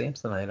Johnny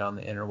Samsonite on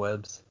the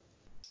interwebs.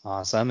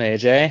 Awesome.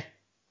 AJ?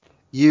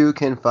 You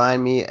can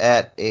find me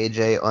at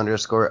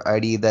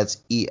AJ_ID.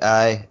 That's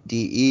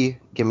EIDE.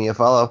 Give me a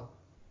follow.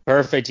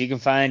 Perfect. You can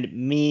find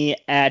me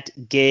at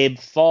Gabe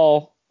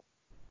Fall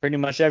pretty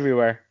much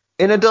everywhere.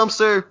 In a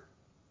dumpster.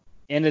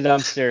 In a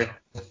dumpster.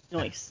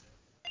 Nice.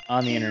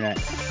 On the internet.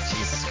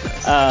 Jesus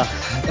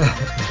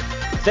Christ.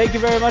 Thank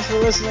you very much for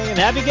listening and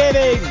happy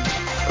gaming!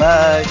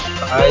 Bye.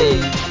 Bye.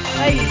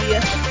 Bye.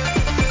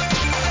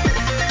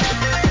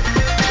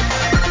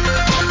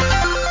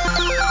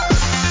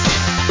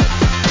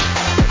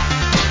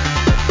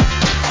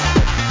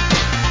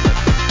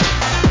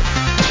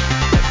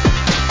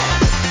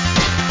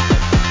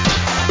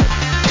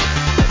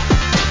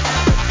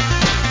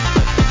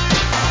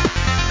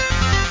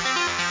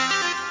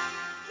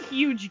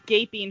 Huge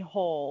gaping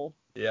hole.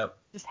 Yep.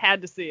 Just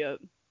had to see it.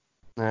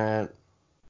 All right.